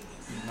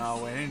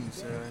 No, wait, I didn't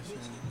say that shit.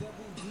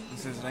 It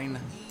says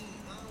Reina.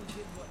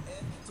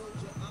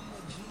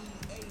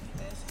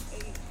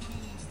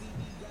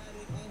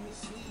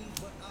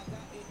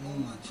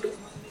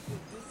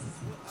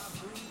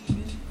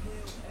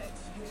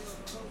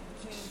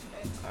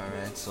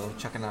 Alright, so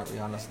checking out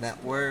Rihanna's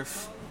net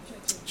worth.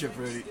 Chip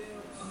ready.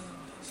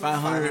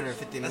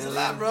 550 That's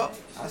million. a lot, bro.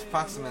 That's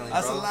approximately,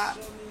 That's bro. a lot.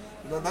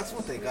 No, that's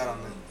what they got on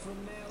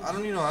it. I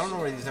don't know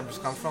where these numbers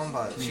come from,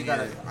 but she got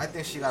I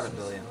think she got $1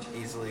 billion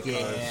easily. 'Cause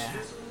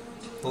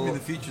I mean, the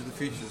future,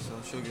 so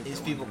she'll get these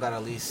that people one. got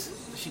at least,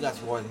 she got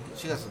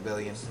 $1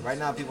 billion. Right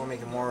now, people are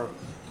making more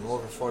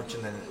of a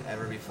fortune than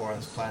ever before on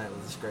this planet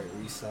with this great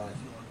reset.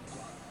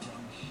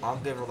 I'll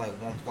give her like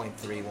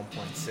 1.3,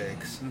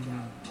 1.6.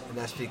 Mhm. And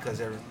that's because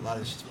a lot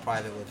of she's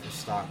private with her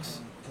stocks.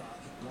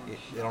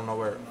 They don't know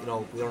where, we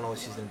don't know what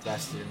she's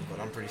invested in, but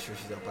I'm pretty sure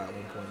she's up at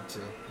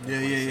 1.2.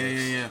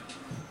 Yeah.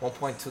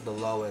 1.2 the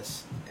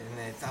lowest,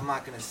 and I'm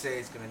not gonna say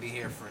it's gonna be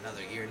here for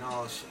another year.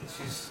 No,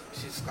 she's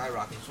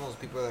skyrocketing. She's one of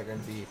those people that are gonna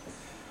be.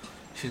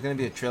 She's gonna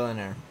be a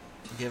trillionaire.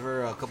 Give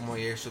her a couple more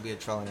years, she'll be a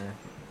trillionaire.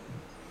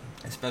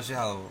 Especially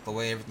how the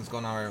way everything's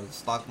going on with the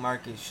stock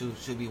market,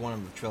 she'll be one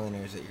of the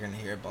trillionaires that you're gonna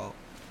hear about.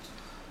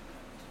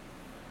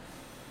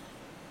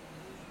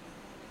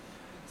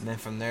 And then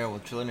from there,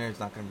 with trillionaire, it's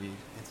not gonna be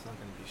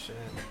shit.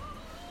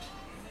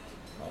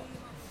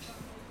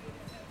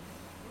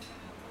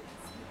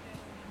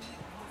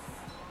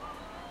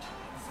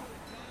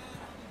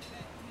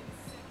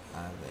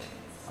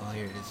 Oh,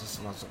 here it is. This is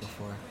what I was looking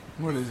for.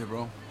 What is it,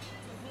 bro?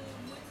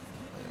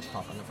 It's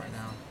popping up right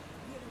now.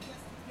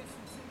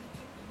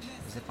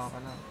 Is it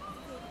popping up?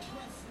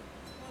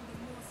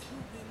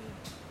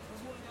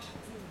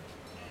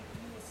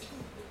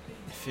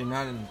 If you're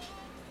not in,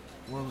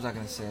 what was I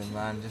gonna say,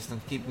 man? Just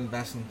keep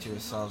investing to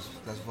yourselves.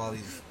 That's what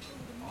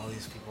all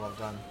these people have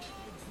done,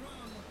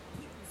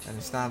 and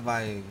it's not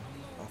by a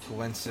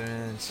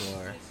coincidence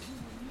or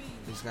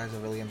these guys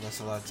have really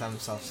invested a lot of time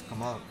themselves to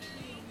come up.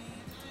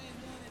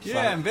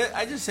 Yeah,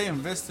 I just say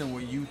invest in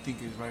what you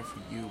think is right for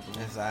you,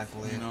 bro.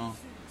 Exactly.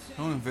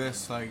 Don't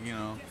invest like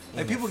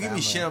In people your give me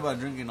family. shit about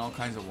drinking all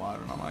kinds of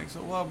water, and I'm like,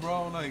 so what,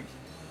 bro? Like,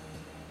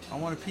 I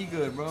want to pee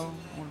good, bro.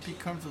 I want to pee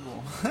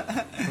comfortable.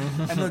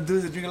 I know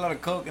dudes that drink a lot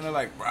of Coke, and they're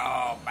like,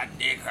 bro, my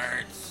dick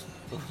hurts.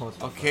 What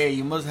the Okay,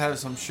 you must have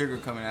some sugar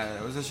coming out of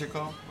that. What's that shit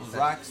called? Those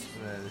rocks?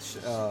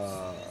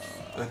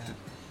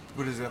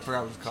 What is it? I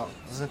forgot what it's called.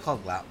 Isn't it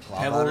called cloud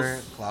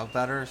Pebbles?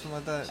 batter or something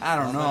like that? I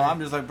don't know. Cloud I'm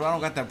just like, bro, I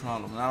don't got that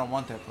problem. And I don't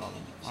want that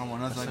problem. I don't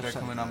want nothing That's like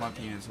that what I'm coming out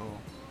my penis hole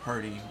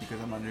hurting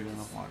because I'm not drinking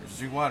enough water. Just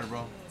drink water,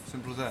 bro.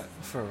 Simple as that.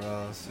 For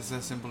real. It's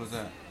as simple as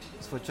that.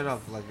 Switch it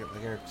up, like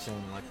Eric was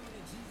saying, like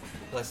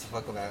less the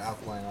fuck with that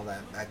alkaline, all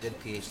that good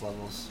pH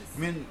levels. I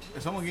mean,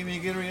 if someone gave me a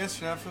Gatorade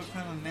yesterday, I feel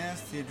kind of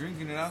nasty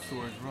drinking it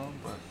afterwards, bro.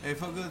 But hey, it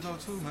felt good though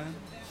too, man.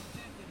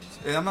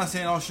 And I'm not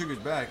saying all sugar's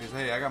bad, cause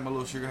hey, I got my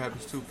little sugar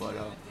habits too. But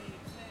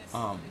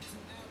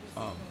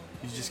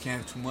you just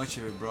can't have too much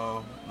of it,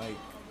 bro. Like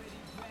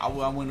I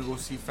went to go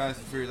see Fast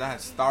and Furious. I had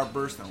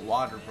Starburst and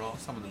water, bro.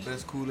 Some of the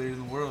best Kool-Aid in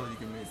the world you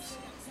can mix.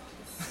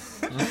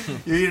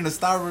 You're eating a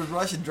Starburst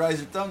rush, it dries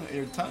your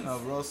tongue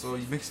out, bro. So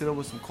you mix it up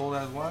with some cold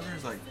ass water.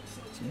 It's like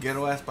some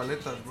ghetto ass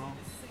paletas, bro.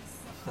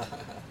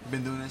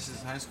 Been doing that shit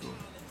since high school.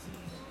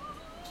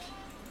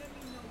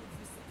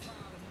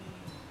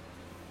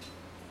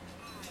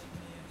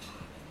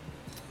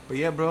 But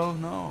yeah, bro,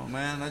 no,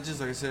 man. I just,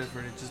 like I said,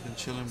 just been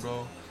chilling,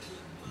 bro.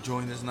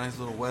 Enjoying this nice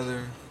little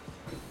weather.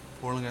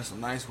 Portland got some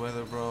nice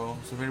weather, bro.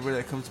 So if anybody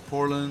that comes to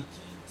Portland,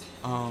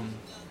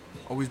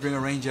 always bring a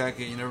rain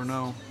jacket. You never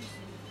know.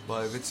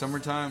 But if it's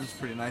summertime, it's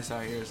pretty nice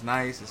out here. It's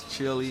nice. It's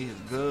chilly. It's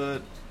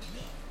good.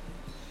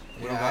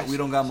 We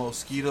don't got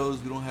mosquitoes.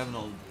 We don't have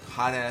no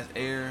hot ass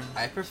air.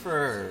 I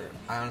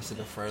honestly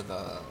prefer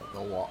the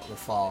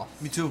fall.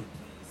 Me too.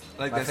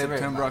 Like My that favorite,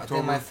 September, I think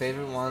October. my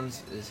favorite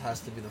ones has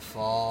to be the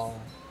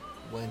fall,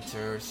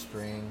 winter,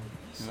 spring,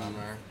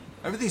 summer.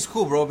 Everything's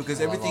cool, bro, because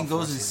I love everything all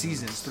goes in 4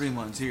 seasons. seasons. 3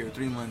 months here,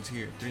 3 months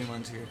here, 3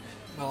 months here.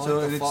 Well, So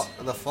like it's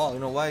the fall, you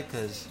know why?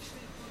 Because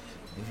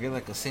if you're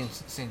like a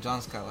St.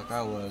 John's guy like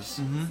I was,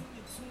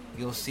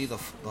 you'll see the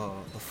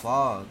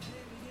fog.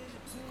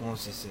 Como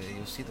se dice?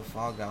 You'll see the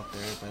fog out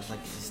there, but like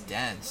it's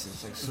dense.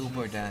 It's like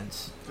super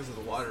dense. because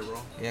of the water, bro.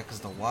 Yeah, because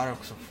the water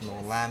from the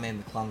Willamette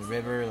and the Columbia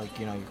River, like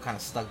you're kind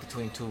of stuck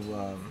between two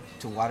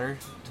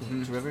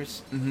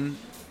rivers. Mm-hmm.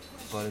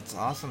 But it's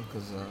awesome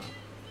because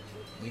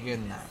you're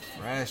getting that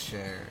fresh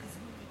air.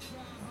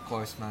 Of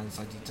course, man, it's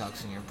like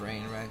detoxing your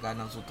brain, right? God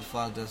knows what the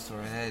fog does to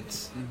our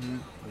heads. Mm-hmm.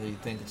 Whether you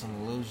think it's an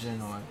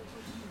illusion or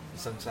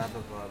some type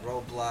of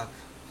roadblock.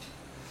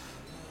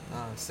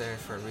 No, it's there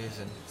for a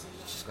reason.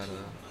 Just gotta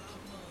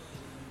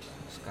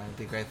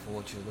be grateful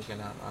what you're looking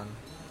at, man.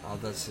 All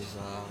this is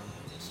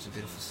just a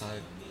beautiful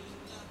sight.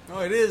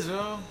 Oh, it is,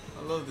 bro.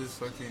 I love this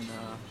fucking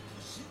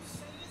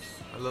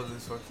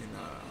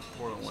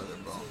Portland weather,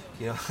 bro.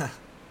 You know,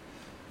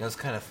 it was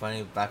kind of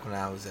funny back when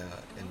I was in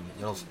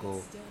middle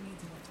school.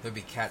 There'd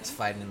be cats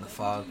fighting in the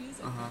fog,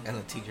 and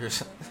the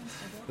teachers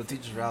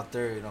were out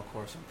there, of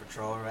course, on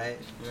patrol, right?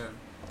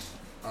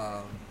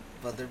 Yeah.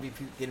 But there'd be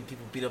getting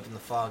people beat up in the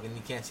fog, and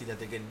you can't see that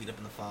they're getting beat up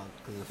in the fog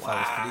because the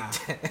fog is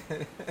pretty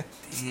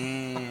dense.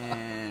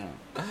 Damn.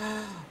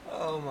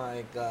 Oh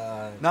my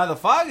god. Now the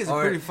fog is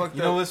Or, pretty fucked up.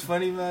 You know what's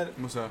funny, man?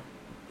 What's up?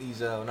 These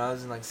when I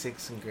was in like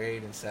 6th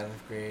grade and 7th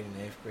grade and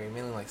 8th grade,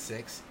 mainly like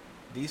 6th,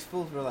 these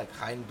fools were like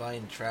hiding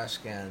behind trash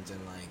cans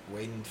and like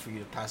waiting for you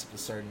to pass up a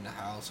certain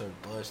house or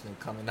bush and then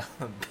coming out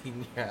and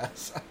beating your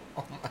ass.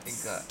 Oh my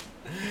god.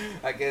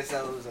 I guess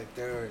that was like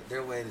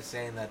their way of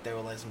saying that they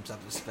were like some type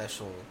of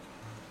special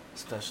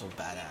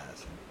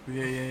badass.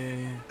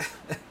 Yeah.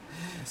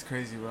 That's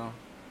crazy, bro.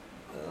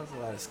 There was a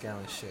lot of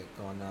scandalous shit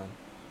going on.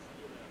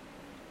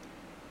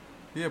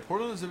 Yeah,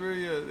 Portland is a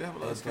very they have a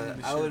lot of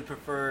scandalous I shit. would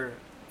prefer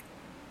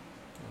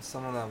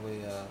Someone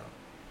that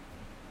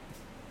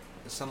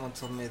someone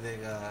told me they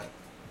got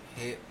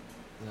hit,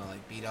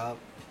 like beat up.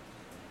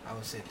 I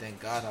would say thank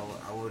God.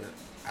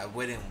 I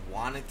wouldn't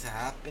want it to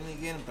happen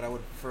again, but I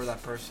would prefer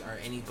that person or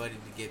anybody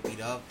to get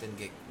beat up than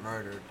get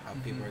murdered. How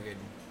people are getting,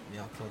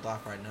 killed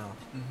off right now.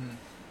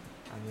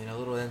 I mean, a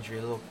little injury,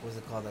 a little, what's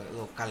it called, a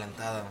little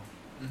calentada.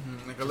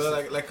 Like a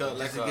little, like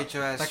to get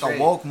your ass like straight.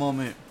 a woke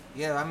moment.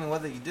 Yeah, I mean,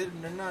 whether you did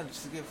it or not,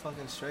 just to get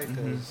fucking straight,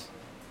 because.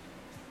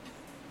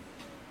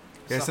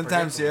 Yeah,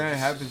 sometimes it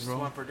happens, it's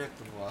bro.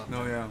 unpredictable.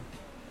 No, yeah.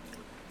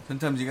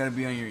 Sometimes you gotta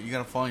you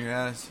gotta fall on your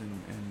ass,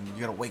 and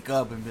you gotta wake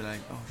up and be like,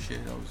 oh shit,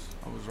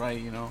 I was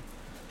right,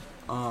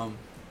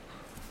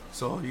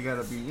 So you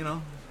gotta be,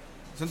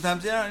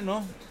 sometimes,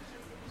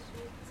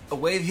 a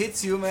wave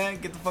hits you,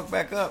 man, get the fuck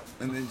back up,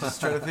 and then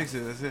just try to fix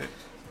it. That's it,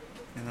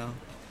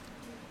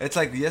 It's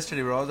like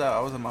yesterday, bro. I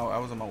was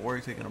at my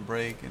work taking a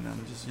break, and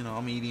I'm just,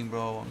 I'm eating,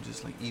 bro. I'm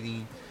just like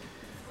eating.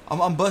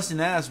 I'm busting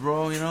ass,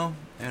 bro.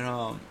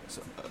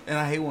 And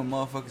I hate when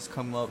motherfuckers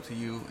come up to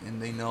you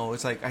and they know.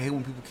 It's like I hate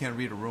when people can't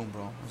read a room,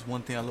 bro. That's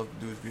one thing I love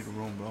to do is read a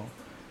room, bro.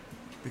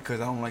 Because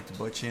I don't like to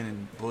butt in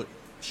and butt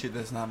shit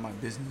that's not my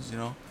business,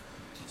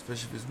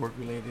 Especially if it's work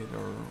related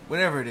or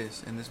whatever it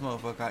is. And this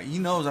motherfucker, he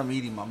knows I'm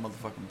eating my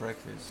motherfucking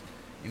breakfast,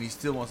 and he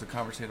still wants to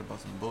conversate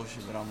about some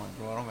bullshit. But I'm like,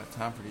 bro, I don't got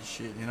time for this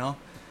shit,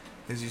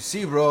 Because you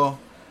see, bro,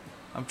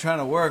 I'm trying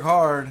to work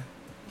hard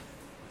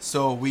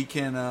so we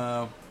can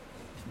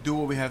do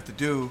what we have to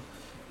do.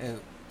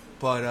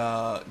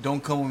 But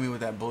don't come with me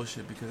with that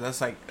bullshit, because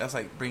that's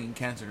like bringing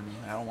cancer to me.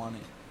 I don't want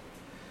it.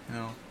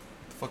 Get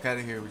the fuck out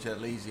of here with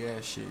that lazy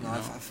ass shit. No, I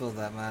feel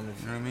that, man.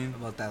 You know what I mean?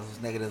 About those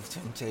negative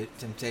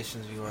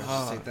temptations of yours.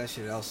 Just take that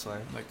shit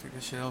elsewhere. Like, take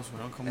that shit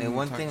elsewhere. Don't come with me. Hey,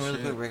 one thing really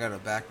quick, we gotta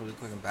really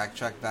quick and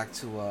backtrack back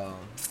to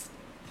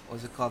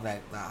what's it called,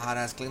 that hot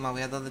ass clima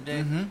we had the other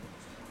day.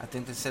 I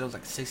think they said it was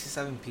like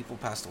 67 people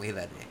passed away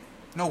that day.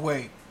 No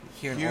way.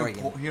 Here in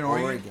Oregon. Here in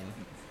Oregon?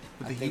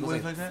 With the heat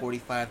wave like that?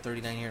 45,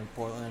 39 here in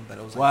Portland, but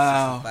it was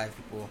like 65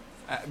 people.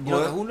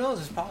 Who knows?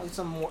 There's probably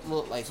some more,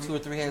 like 2 or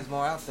 3 heads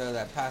more out there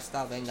that passed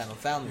out. They ain't got no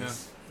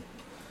families. Yeah.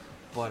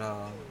 But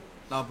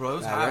no, bro, it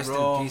was hot, rest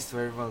bro. in peace to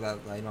everyone that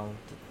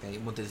they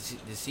went to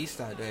deceased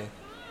that day.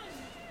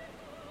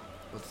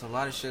 But there's a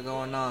lot of shit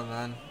going on,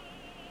 man.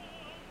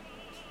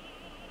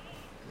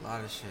 A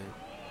lot of shit.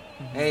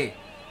 Hey,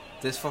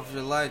 this 4th of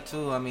July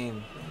too. I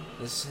mean,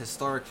 this is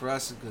historic for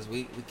us because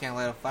we can't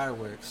light up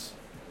fireworks.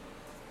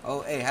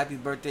 Oh, hey, happy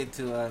birthday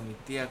to mi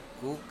tia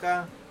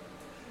Cuca.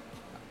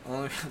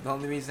 The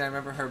only reason I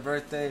remember her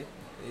birthday,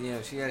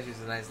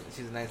 she's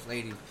a nice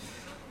lady.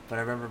 But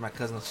I remember my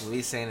cousin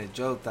Luis saying a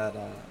joke that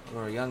when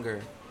we were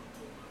younger,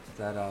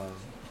 that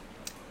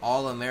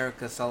all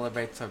America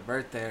celebrates her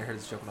birthday. I heard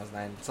this joke when I was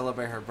 9.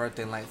 Celebrate her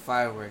birthday and light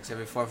fireworks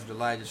every 4th of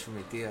July just for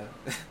mi tia.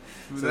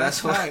 So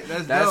that's why.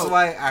 That's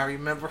why I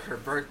remember her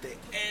birthday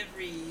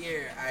every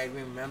year. I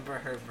remember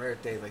her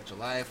birthday, like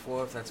July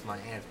 4th. That's my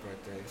aunt's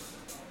birthday.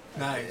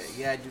 Nice.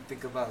 Yeah, I do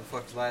think about 4th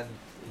of July and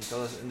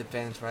those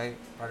independence, right?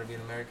 Part of being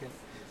American.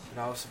 And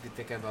I also be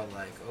thinking about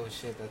like, oh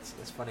shit, that's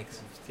funny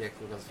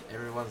because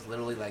everyone's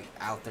literally like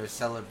out there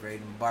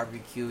celebrating,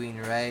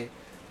 barbecuing, right?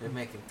 They're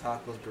making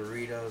tacos,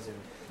 burritos, and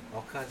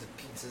all kinds of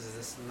pizzas, and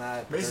this and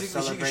that.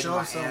 Basically, they're celebrating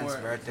my aunt's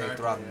birthday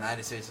throughout the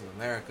United States of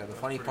America. The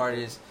funny part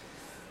is,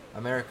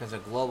 Americans are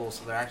global,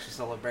 so they're actually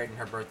celebrating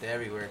her birthday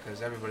everywhere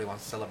because everybody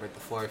wants to celebrate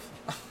the 4th.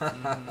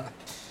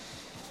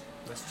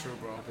 That's true,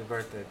 bro. Happy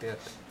birthday, dude.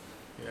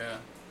 Yeah.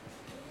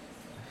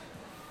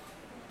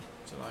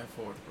 July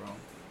 4th, bro.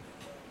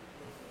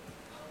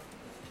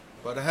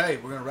 But hey,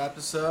 we're gonna wrap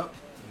this up.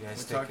 You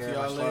guys we'll talk to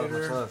y'all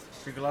later. Much love.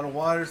 Drink a lot of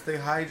water, stay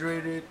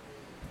hydrated,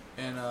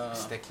 and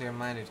stay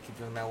clear-minded. Keep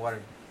drinking that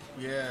water.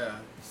 Yeah,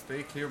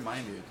 stay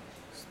clear-minded.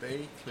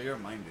 Stay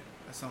clear-minded.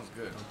 That sounds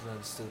good. Don't do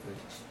nothing stupid.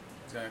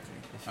 Exactly.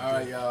 All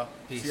right, y'all.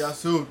 Peace. See y'all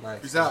soon. Bye.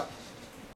 Peace out.